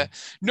 I tell you.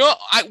 No,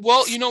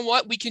 well, you know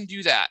what? We can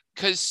do that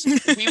because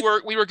we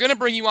were going to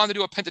bring you on to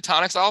do a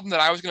Pentatonics album that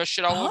I was going to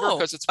shit all over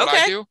because it's what I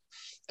okay. do.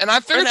 And I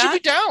figured Or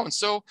you'd be not. down.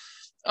 So,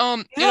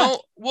 you Yeah.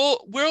 know,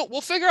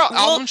 we'll figure out We'll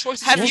album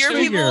choices. Have We'll your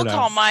figure people it out.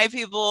 call my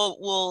people.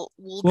 We'll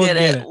We'll get get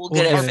it. it. We'll We'll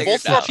get get it it. figured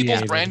Both of our out. people's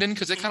Appreciate it. Brandon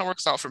because it kind of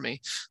works out for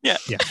me. Yeah.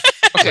 Yeah.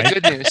 Okay,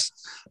 good news.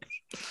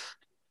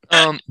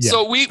 Yeah.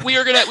 So we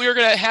are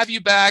gonna have you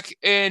back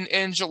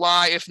in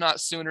July, if not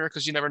sooner,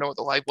 because you never know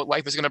what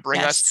life is gonna bring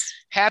us. Yes.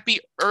 Happy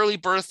early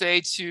birthday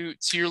to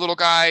your little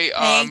guy.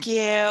 Thank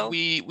you.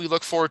 We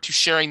look forward to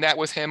sharing that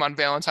with him on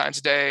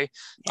Valentine's Day.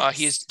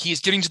 Yes. He's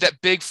getting to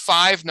that big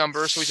 5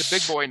 number, so he's a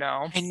big boy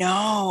now. I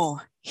know.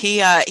 He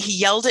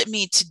yelled at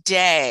me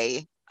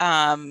today,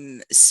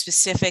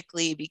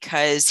 specifically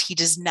because he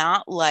does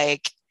not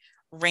like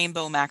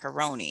rainbow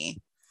macaroni,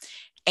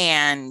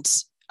 and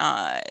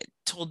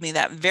told me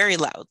that very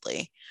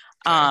loudly.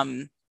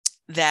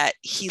 That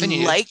he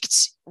Continue.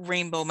 liked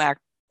rainbow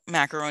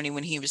macaroni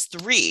when he was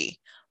 3,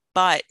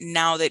 but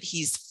now that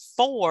he's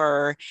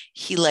 4,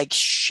 he likes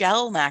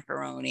shell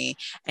macaroni,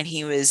 and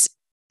he was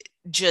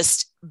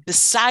just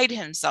beside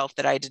himself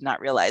that I did not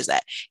realize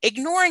that,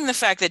 ignoring the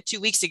fact that 2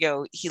 weeks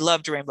ago he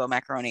loved rainbow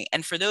macaroni.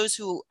 And for those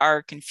who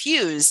are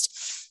confused,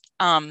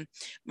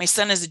 my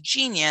son is a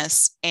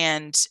genius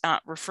and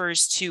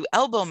refers to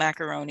elbow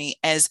macaroni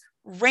as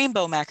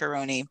rainbow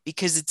macaroni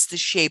because it's the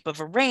shape of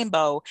a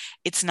rainbow.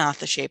 It's not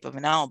the shape of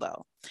an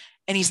elbow.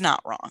 And he's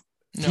not wrong.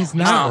 No, He's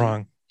not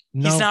wrong.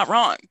 No, He's not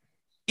wrong.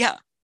 Yeah.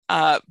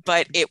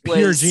 But it was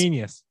pure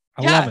genius.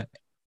 I love it.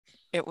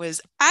 It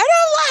was, I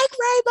don't like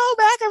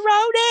rainbow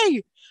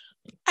macaroni.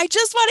 I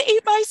just want to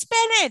eat my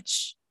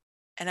spinach.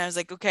 And I was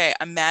like, okay,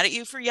 I'm mad at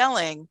you for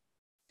yelling,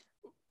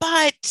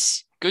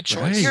 but Good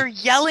choice. Right. you're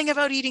yelling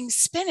about eating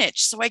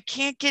spinach, so I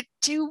can't get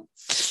too.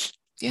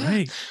 Yeah.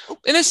 Right.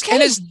 And his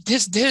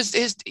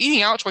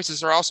eating out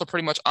choices are also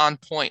pretty much on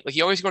point. Like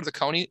he always go to the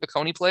Coney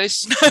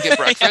place to get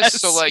breakfast. Yes,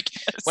 So like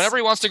whenever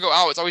he wants to go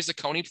out, it's always the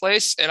Coney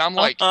place. And I'm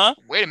like, Uh-huh.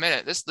 wait a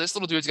minute, this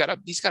little dude's got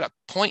a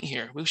point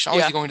here. We should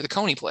always be going to the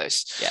Coney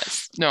place.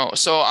 Yes. No,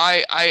 so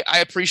I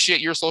appreciate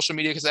your social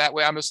media because that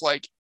way I'm just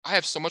like I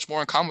have so much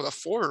more in common with a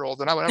 4-year-old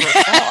than I would ever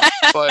have thought.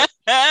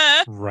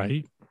 But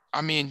Right.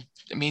 I mean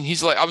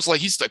he's like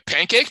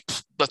pancake.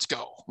 Pfft, let's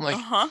go. I'm like,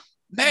 Uh-huh.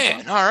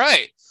 man, all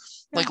right.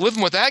 Like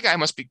living with that guy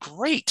must be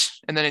great.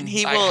 And then And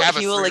he I will have a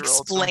he will 3-year-old,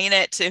 so- explain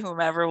it to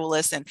whomever will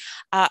listen.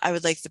 I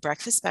would like the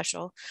breakfast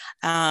special,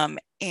 and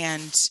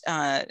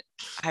I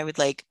would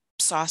like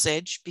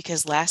sausage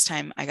because last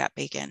time I got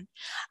bacon.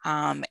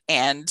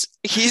 And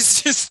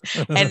he's just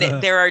and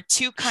there are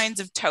 2 kinds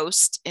of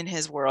toast in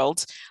his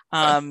world.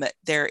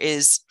 There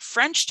is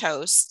French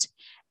toast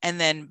and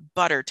then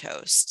butter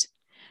toast.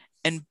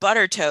 And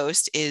butter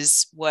toast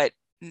is what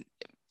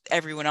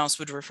everyone else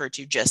would refer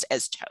to just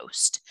as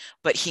toast,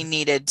 but he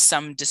needed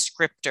some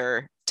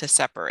descriptor to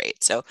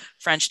separate. So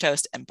French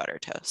toast and butter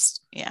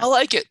toast. I Yeah.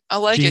 like it.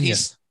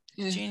 Genius.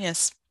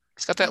 Genius.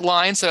 He's got that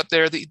line set up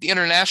there, the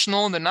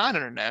international and the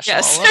non-international.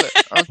 Yes.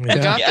 I love it. I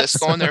got Yes. this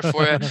going there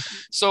for you.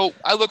 So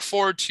I look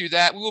forward to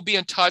that. We will be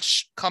in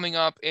touch coming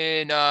up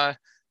in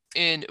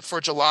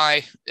for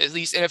July at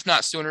least, and if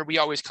not sooner. We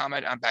always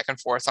comment on back and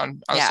forth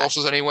on Yeah.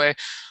 socials anyway.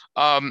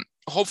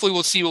 Hopefully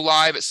we'll see you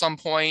live at some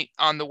point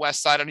on the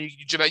west side. I know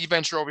you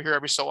venture over here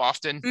every so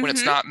often when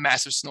it's Mhm. not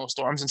massive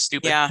snowstorms and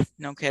stupid. Yeah.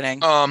 No kidding.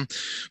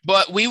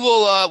 But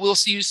we'll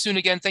see you soon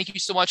again. Thank you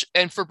so much,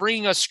 and for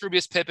bringing us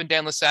Scroobius Pip and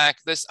Dan Lissac.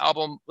 This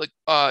album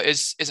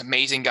is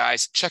amazing,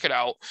 guys. Check it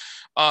out.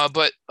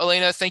 But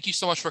Elena, thank you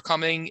so much for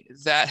coming.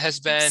 That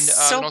has been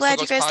So the glad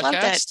you Ghost guys loved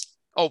it.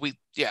 Oh,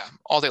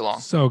 all day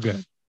long. So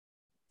good.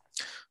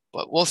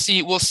 But we'll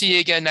see you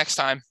again next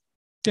time.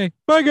 Okay.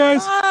 Bye,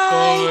 guys.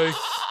 Bye.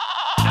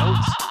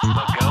 Notes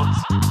the goats.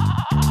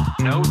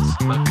 Notes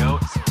the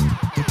Goats